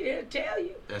is read it and tell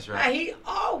you. That's right. He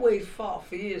always fought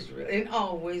for Israel and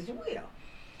always will.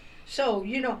 So,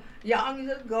 y'all can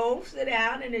just go sit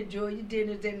down and enjoy your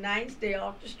dinners at night, stay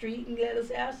off the street, and let us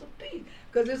have some peace.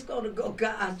 Because it's going to go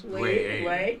God's way,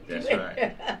 right? That's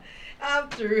right. I'm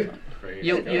through. Praise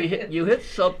You God. you hit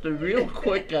something real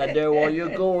quick on there while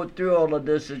you're going through all of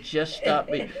this. It just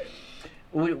stopped me.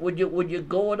 When you're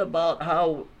going about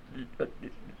how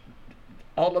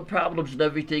all the problems and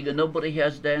everything, and nobody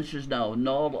has the answers now, and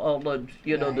all the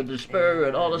the Right. despair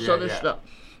and all this Yeah, other yeah. stuff.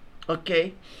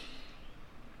 Okay.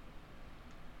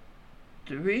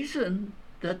 The reason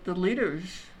that the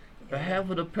leaders are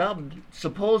having a problem,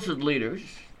 supposed leaders,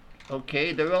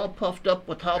 okay, they're all puffed up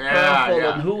with how Yeah, powerful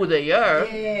yeah. and who they are.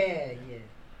 Yeah.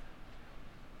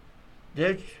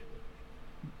 They're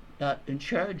not in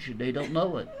charge and they don't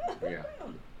know it. Yeah.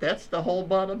 That's the whole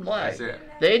bottom line. That's it.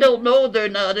 They don't know they're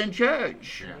not in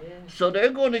charge. Yeah. So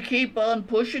they're going to keep on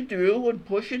pushing through and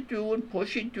pushing through and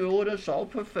pushing through, and it's all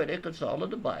prophetic, it's all in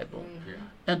the Bible. Yeah.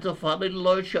 Until finally the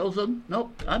Lord shows them,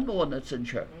 nope, I'm the one that's in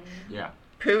charge. Yeah.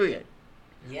 Period.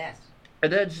 Yes.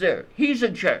 And that's there. He's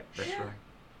in charge. That's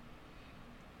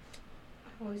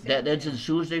right. That's as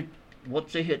soon as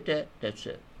once they hit that, that's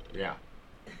it. Yeah.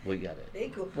 We got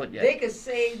it. But yeah. They could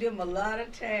save them a lot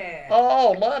of time.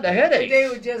 Oh, a lot of If headaches. they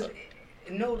would just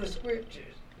know the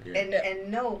scriptures Yeah.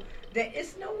 and know that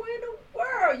it's nowhere in the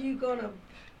world you gonna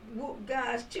whoop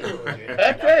God's children.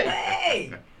 That's right.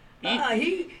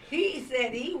 Hey, he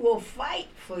said he will fight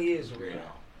for Israel.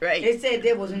 Yeah. Right. It said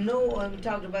there was no. We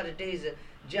talked about the days of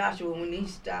Joshua when he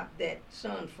stopped that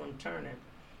sun from turning.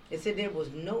 It said there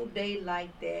was no day like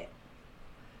that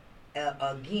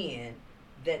again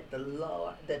that the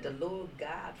Lord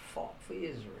God fought for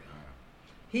Israel.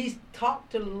 He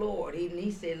talked to the Lord and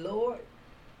he said, Lord,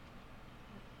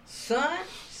 sun,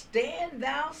 stand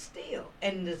thou still.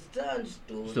 And the sun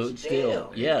stood still.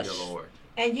 Thank Yes. you, Lord.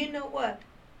 And you know what?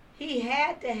 He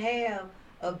had to have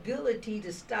ability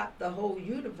to stop the whole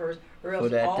universe or For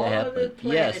else that to all of the happen.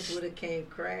 planets Yes. would have came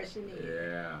crashing in.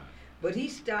 Yeah. But he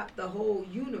stopped the whole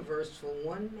universe for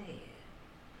one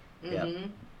man. Yep. Mhm. Yep.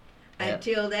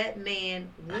 Until that man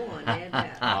won that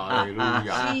battle.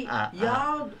 Hallelujah. See,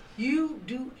 y'all, you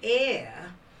do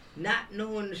err, not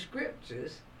knowing the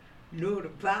scriptures, know the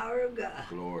power of God.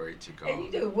 Glory to And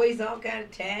you God. just waste all kind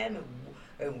of time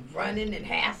and running and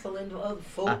hassling to other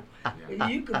folk. Yeah.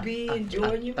 You could be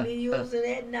enjoying your meals and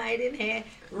at night and have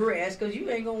rest because you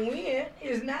ain't going to win.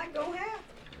 It's not going to happen.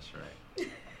 That's right.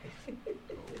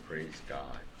 Oh, praise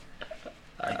God.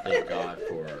 I thank God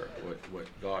for what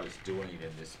God is doing in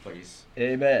this place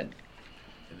Amen.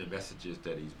 and the messages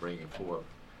that He's bringing forth.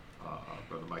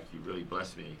 Brother Mike, you really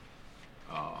blessed me.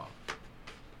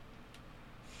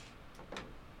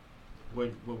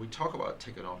 When we talk about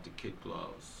taking off the kid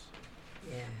gloves,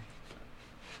 Yeah.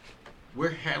 we're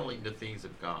handling the things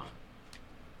of God.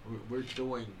 We're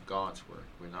doing God's work.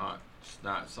 It's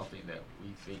not something that we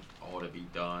think ought to be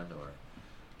done or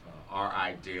our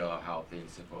idea of how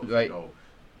things are supposed Right. to go.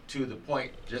 To the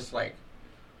point, just like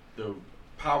the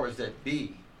powers that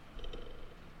be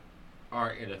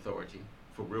are in authority,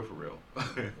 for real.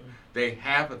 They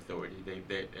have authority.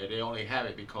 They only have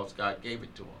it because God gave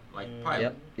it to them. Like Pilate.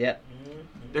 Yep. Yep.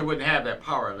 They wouldn't have that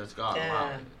power unless God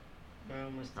allowed it.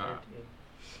 Almost Uh, there,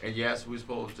 And yes, we're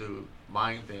supposed to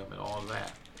mind them and all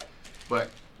that.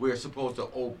 But we're supposed to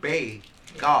obey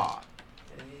God.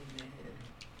 too. Amen.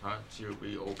 Huh? Should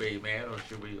we obey man or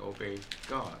should we obey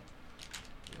God?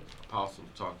 The apostles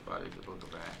talked about it in the book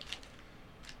of Acts.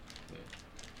 Yeah.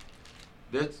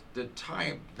 That's the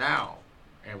time now,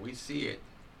 and we see it.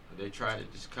 They try to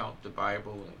discount the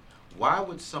Bible. And why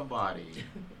would somebody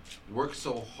work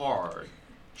so hard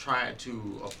trying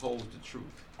to oppose the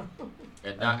truth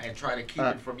and try to keep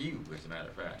it from you? As a matter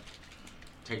of fact,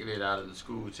 taking it out of the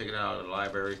schools, taking it out of the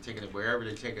libraries, taking it wherever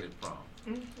they're taking it from.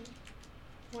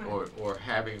 Wow. Or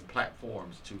having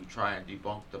platforms to try and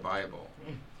debunk the Bible.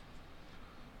 Mm.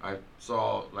 I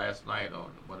saw last night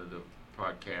on one of the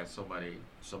podcasts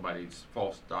somebody's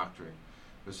false doctrine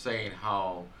was saying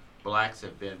how blacks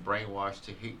have been brainwashed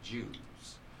to hate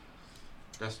Jews.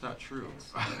 That's not true.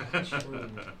 That's not true.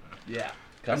 Yeah.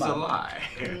 That's a lie.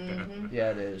 Mhm. Yeah,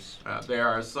 it is. There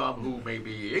are some who may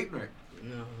be ignorant,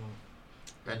 No.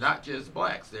 and not just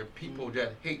blacks. There are people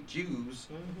that hate Jews,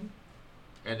 Mhm.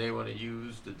 and they want to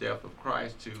use the death of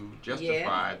Christ to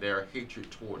justify their hatred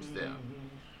towards them.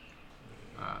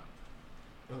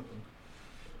 Mhm.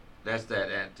 That's that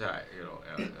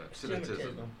anti-Semitism.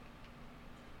 Semitism.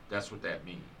 That's what that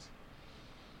means.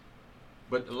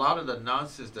 But a lot of the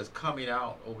nonsense that's coming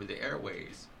out over the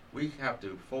airways, we have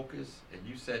to focus, and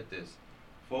you said this,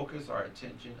 focus our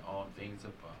attention on things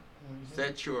above. Mhm.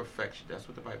 Set your affection. That's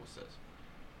what the Bible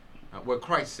says. What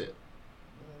Christ said.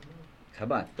 Mhm.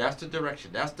 Come on. That's the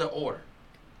direction. That's the order.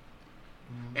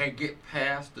 And get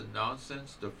past the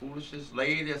nonsense, the foolishness.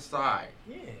 Lay it aside.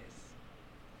 Yes.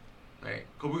 Right?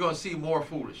 Because we're going to see more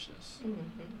foolishness.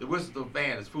 Mm-hmm. The wisdom of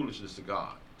man is foolishness to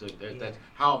God. Yeah. That's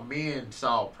how men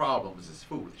solve problems is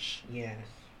foolish Yes.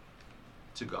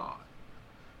 to God.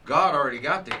 God already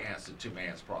got the answer to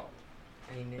man's problem.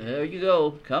 Amen. There you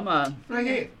go. Come on. Right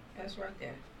here. That's right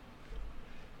there.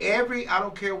 I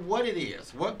don't care what it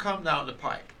is, what comes down the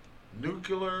pipe.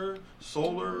 Nuclear,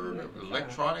 solar,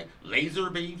 electronic, laser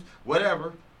beams,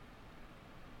 whatever.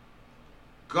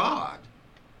 God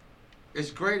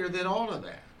is greater than all of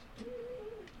that.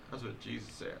 That's what Jesus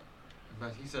said.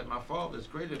 He said, my Father is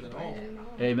greater than all.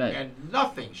 Amen. And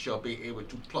nothing shall be able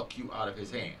to pluck you out of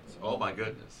his hands. Oh my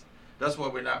goodness. That's why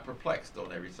we're not perplexed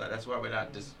on every side. That's why we're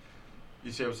not just,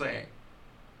 you see what I'm saying?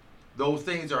 Those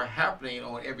things are happening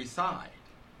on every side.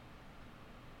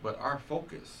 But our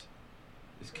focus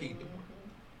is kingdom.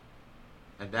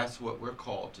 And that's what we're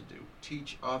called to do.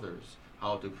 Teach others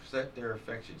how to set their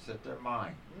affection, set their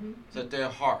mind, set their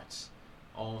hearts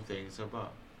on things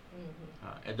above.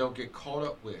 And don't get caught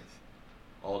up with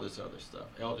all this other stuff.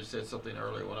 Elder said something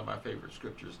earlier, one of my favorite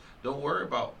scriptures. Don't worry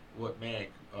about what man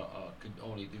can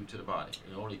only do to the body.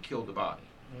 It only kill the body,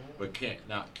 but can't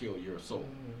not kill your soul.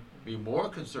 Be more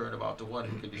concerned about the one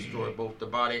who can destroy both the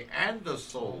body and the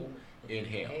soul in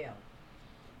hell.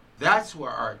 That's where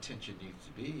our attention needs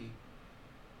to be.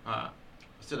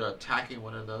 Instead of attacking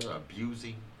one another,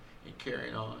 abusing and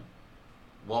carrying on,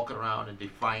 walking around in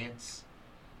defiance,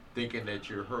 thinking that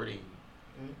you're hurting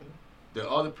the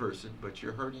other person, but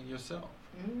you're hurting yourself.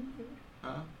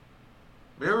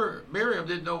 Miriam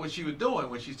didn't know what she was doing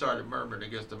when she started murmuring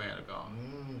against the man of God.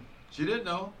 She didn't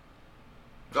know.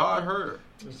 God heard her.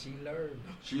 And she learned.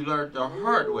 She learned the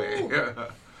hard way.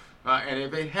 And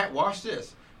if it had, watch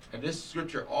this, and this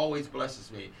scripture always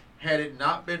blesses me. Had it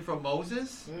not been for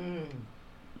Moses,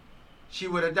 she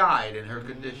would have died in her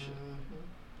condition.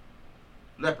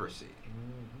 Leprosy.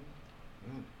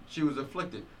 She was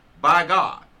afflicted by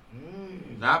God,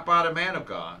 not by the man of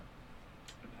God.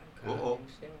 Uh-oh.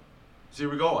 See,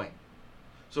 we're going.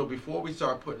 So before we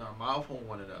start putting our mouth on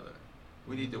one another,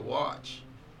 we need to watch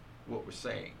what we're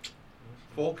saying.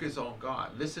 Focus on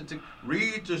God. Listen to,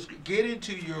 read, just get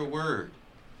into your word.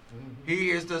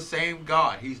 He is the same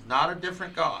God. He's not a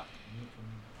different God.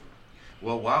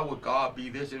 Well, why would God be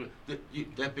this?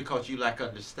 That's because you lack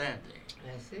understanding.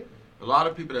 That's it. A lot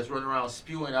of people that's running around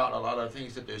spewing out a lot of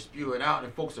things that they're spewing out,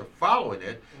 and folks are following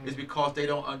it, is because they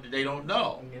don't know.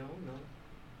 No.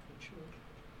 True.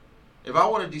 If I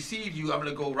want to deceive you, I'm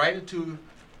going to go right into.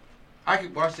 I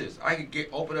could watch this. I could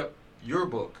open up your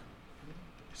book.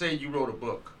 Say you wrote a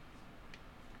book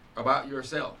about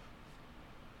yourself.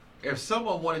 If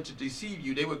someone wanted to deceive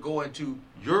you, they would go into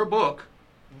your book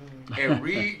and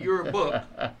read your book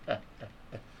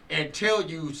and tell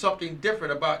you something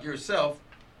different about yourself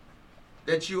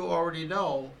that you already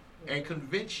know and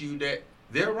convince you that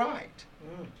they're right.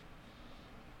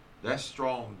 That's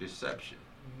strong deception.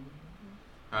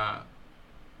 And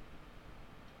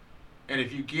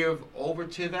if you give over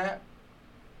to that,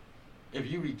 if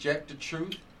you reject the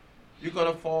truth, you're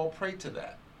going to fall prey to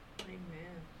that.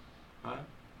 Amen.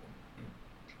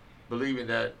 Believing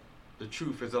that the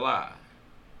truth is a lie.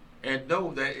 And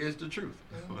know that is the truth.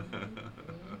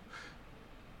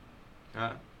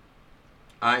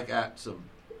 I got some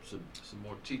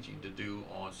more teaching to do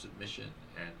on submission,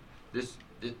 and this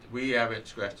we haven't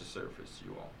scratched the surface,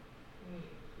 you all.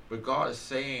 But God is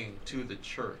saying to the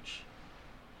church,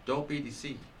 don't be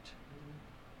deceived.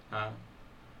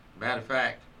 Matter of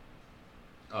fact,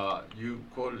 you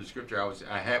quoted the scripture.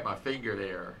 I had my finger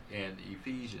there in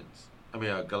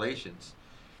Galatians,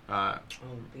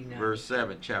 verse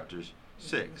 7, chapter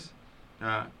 6.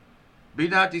 Be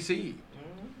not deceived.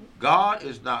 God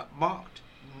is not mocked.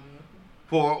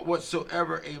 For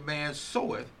whatsoever a man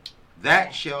soweth,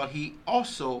 that shall he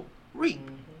also reap.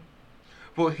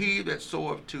 For he that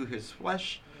soweth to his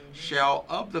flesh shall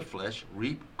of the flesh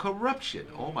reap corruption.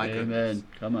 Oh my goodness. Amen.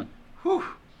 Come on. Whew.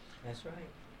 That's right.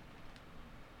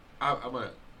 I'm going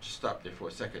to just stop there for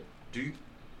a second.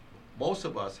 Most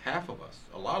of us, half of us,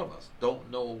 a lot of us, don't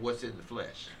know what's in the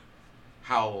flesh.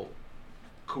 How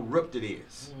corrupt it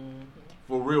is.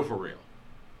 For real.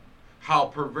 How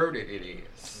perverted it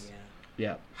is.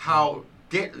 Yeah. How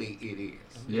deadly it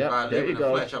is. Yep, If I there live you in the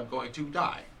go. flesh, I'm going to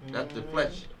die. That's the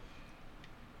flesh.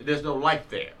 There's no life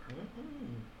there.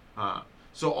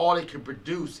 So all it can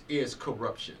produce is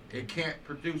corruption. It can't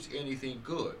produce anything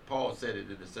good. Paul said it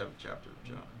in the 7th chapter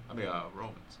of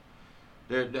Romans.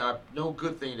 There are no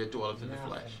good thing that dwelleth in the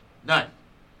flesh. None.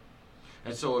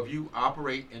 And so if you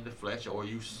operate in the flesh or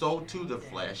you sow to the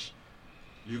flesh,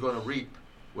 you're going to reap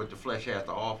what the flesh has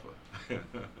to offer. And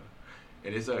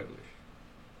it's ugly.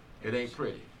 It ain't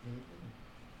pretty.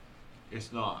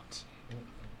 It's not.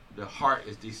 The heart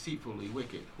is deceitfully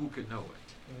wicked. Who can know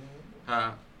it?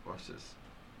 Huh? Watch this.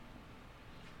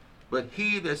 But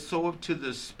he that soweth to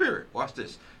the Spirit, watch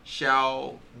this,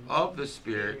 shall of the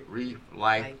Spirit reap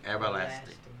life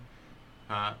everlasting.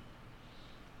 Huh?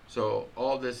 So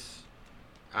all this,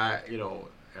 I'm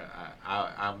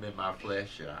in my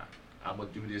flesh. I'm gonna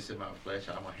do this in my flesh.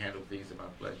 I'm gonna handle things in my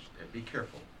flesh. And be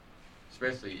careful,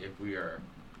 especially if we are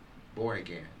born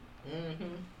again.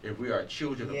 If we are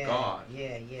children of God,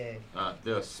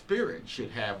 the Spirit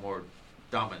should have more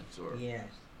dominance or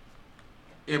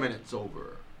eminence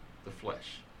over the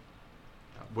flesh.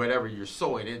 Whatever you're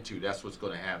sowing into, that's what's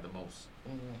going to have the most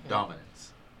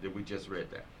dominance. That we just read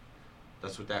that.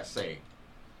 That's what that's saying.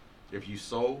 If you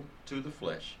sow to the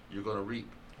flesh, you're going to reap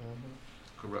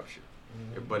corruption.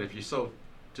 But if you sow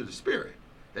to the Spirit,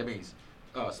 that means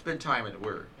spend time in the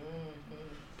Word,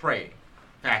 praying,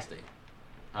 fasting,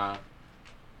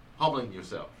 humbling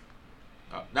yourself.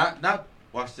 Not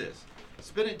watch this.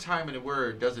 Spending time in the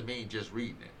Word doesn't mean just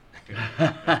reading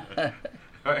it.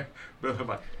 Right?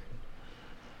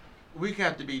 We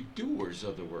have to be doers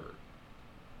of the Word.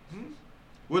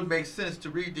 Wouldn't make sense to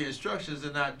read the instructions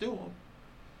and not do them.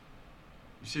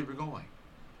 You see where we're going.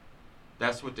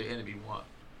 That's what the enemy wants.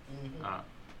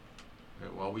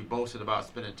 While we boasted about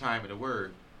spending time in the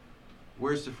Word,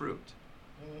 where's the fruit?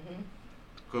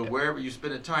 Because wherever you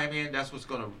spend the time in, that's what's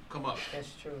going to come up.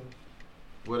 That's true.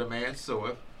 What a man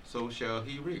soweth, so shall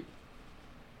he reap.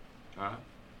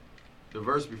 The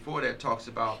verse before that talks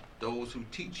about those who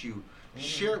teach you,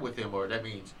 share with them, or that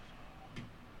means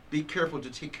be careful to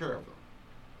take care of them.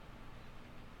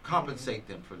 Compensate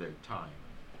them for their time.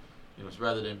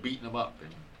 Rather than beating them up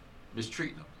and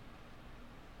mistreating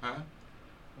them.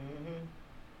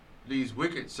 These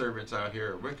wicked servants out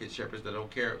here, wicked shepherds that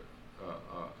don't care.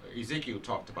 Ezekiel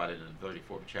talked about it in the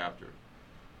 34th chapter.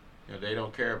 They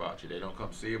don't care about you. They don't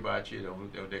come see about you.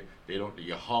 They don't.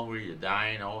 You're hungry. You're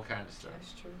dying. All kinds of stuff.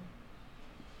 That's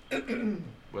true.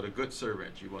 But a good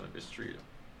servant, you want to mistreat them.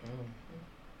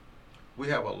 We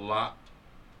have a lot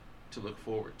to look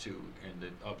forward to in the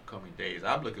upcoming days.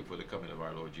 I'm looking for the coming of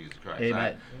our Lord Jesus Christ.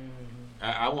 Amen.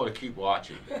 I want to keep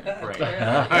watching and praying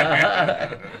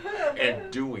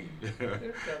and doing.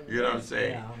 You know what I'm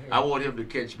saying? I want him to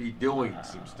catch me doing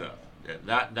some stuff,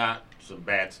 not some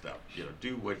bad stuff.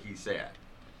 Do what he said.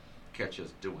 Catch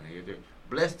us doing it.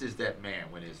 Blessed is that man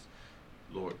when his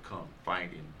Lord come,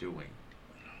 finding doing.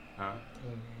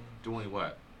 Doing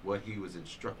what? What he was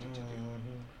instructed to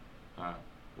do.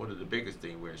 One of the biggest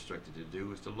things we're instructed to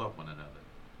do is to love one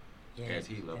another as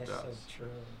he loved us. So true.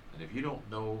 And if you don't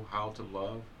know how to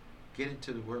love, get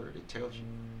into the Word. It tells you.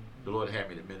 The Lord had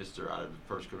me to minister out of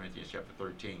 1 Corinthians chapter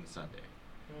 13 Sunday.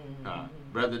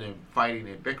 Rather than fighting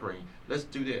and bickering, let's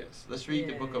do this. Let's read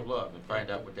the book of love and find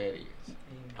out what that is.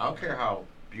 I don't care how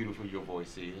beautiful your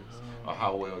voice is or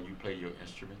how well you play your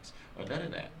instruments or none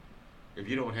of that. If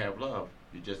you don't have love,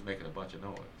 you're just making a bunch of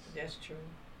noise. That's true.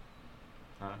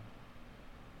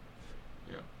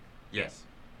 Yeah. Yes.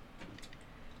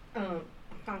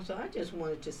 Apostle, I just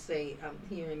wanted to say, I'm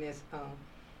hearing this,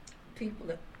 people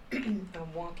that are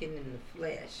walking in the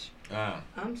flesh.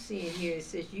 I'm seeing here, it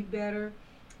says, you better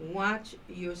watch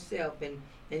yourself. And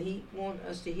he wants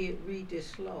us to read this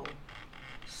slow.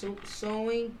 So,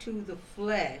 sowing to the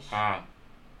flesh,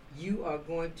 you are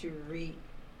going to reap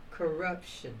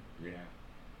corruption. Yeah.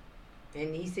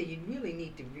 And he said you really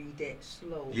need to read that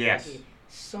slow. Yes. Right.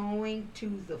 Sowing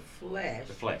to the flesh.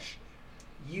 The flesh.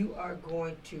 You are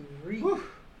going to reap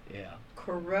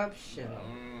corruption.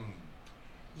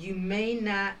 You may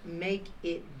not make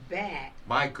it back.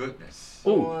 My goodness.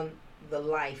 On the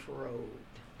life road.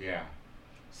 Yeah.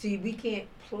 See, we can't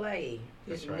play.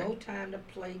 There's That's right. no time to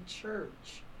play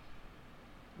church.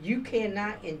 You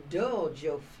cannot indulge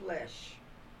your flesh.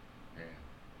 Yeah.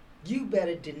 You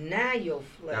better deny your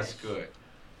flesh. That's good.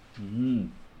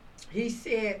 He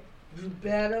said, you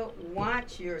better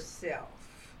watch yourself.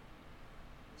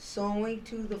 Sowing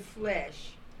to the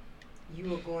flesh,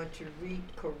 you are going to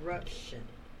reap corruption.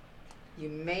 You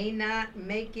may not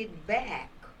make it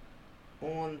back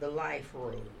on the life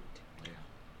road. Yeah.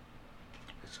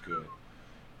 That's good.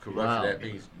 Corruption, that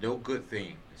means no good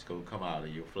thing is going to come out of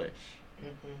your flesh.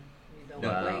 You don't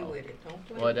play with it. Don't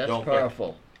play Boy, with that's Don't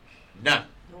powerful. None. it.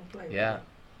 Don't play Yeah.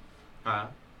 with it.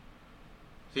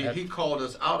 See, That's- he called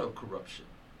us out of corruption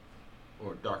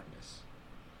or darkness.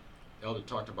 Elder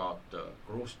talked about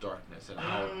gross darkness and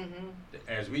how Mm-hmm.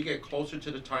 as we get closer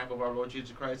to the time of our Lord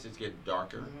Jesus Christ, it's getting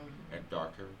darker Mhm. and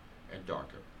darker and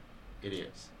darker. It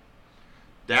is.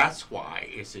 That's why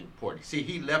it's important. See,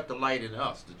 he left the light in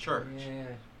us, the church. Yeah.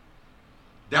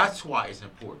 That's why it's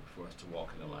important for us to walk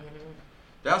in the light. Mhm.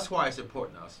 That's why it's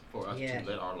important for us Yeah. to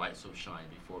let our light so shine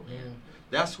before men.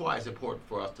 Mhm. That's why it's important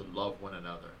for us to love one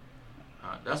another.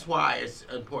 That's why it's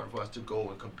important for us to go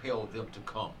and compel them to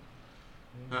come.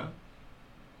 Huh?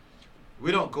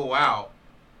 We don't go out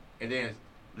and then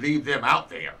leave them out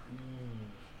there,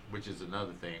 which is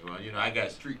another thing. Well, you know, I got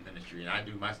street ministry and I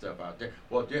do my stuff out there.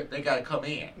 Well, they got to come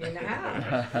in. In the house. In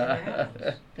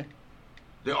the house.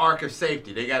 The ark of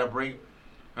safety. They got to bring.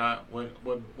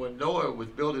 When Noah was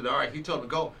building the ark, he told them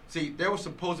to go. See, there was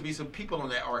supposed to be some people on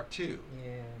that ark too.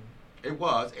 Yeah. It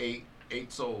was eight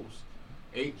souls,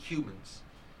 8 humans.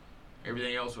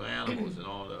 Everything else were animals and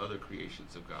all the other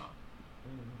creations of God.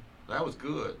 That was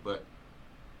good, but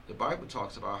the Bible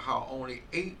talks about how only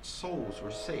 8 souls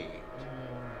were saved.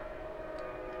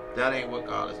 That ain't what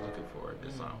God is looking for at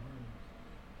this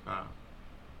hour.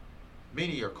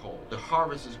 Many are called. The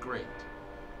harvest is great.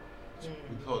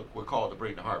 We're called to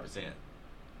bring the harvest in.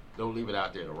 Don't leave it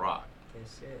out there to rot.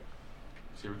 That's it.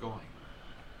 See, we're going.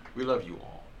 We love you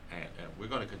all, and we're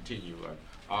going to continue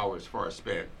our hours far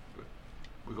spent.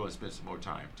 We're going to spend some more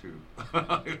time too.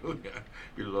 Hallelujah.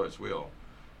 Be the Lord's will.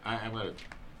 I'm going to.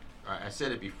 I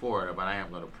said it before, but I am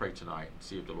going to pray tonight and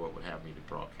see if the Lord would have me to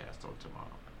broadcast on tomorrow.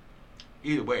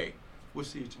 Either way, we'll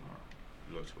see you tomorrow.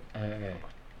 The Lord's will. Okay.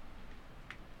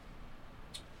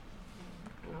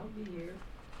 I'll be here.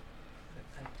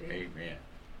 I think. Amen.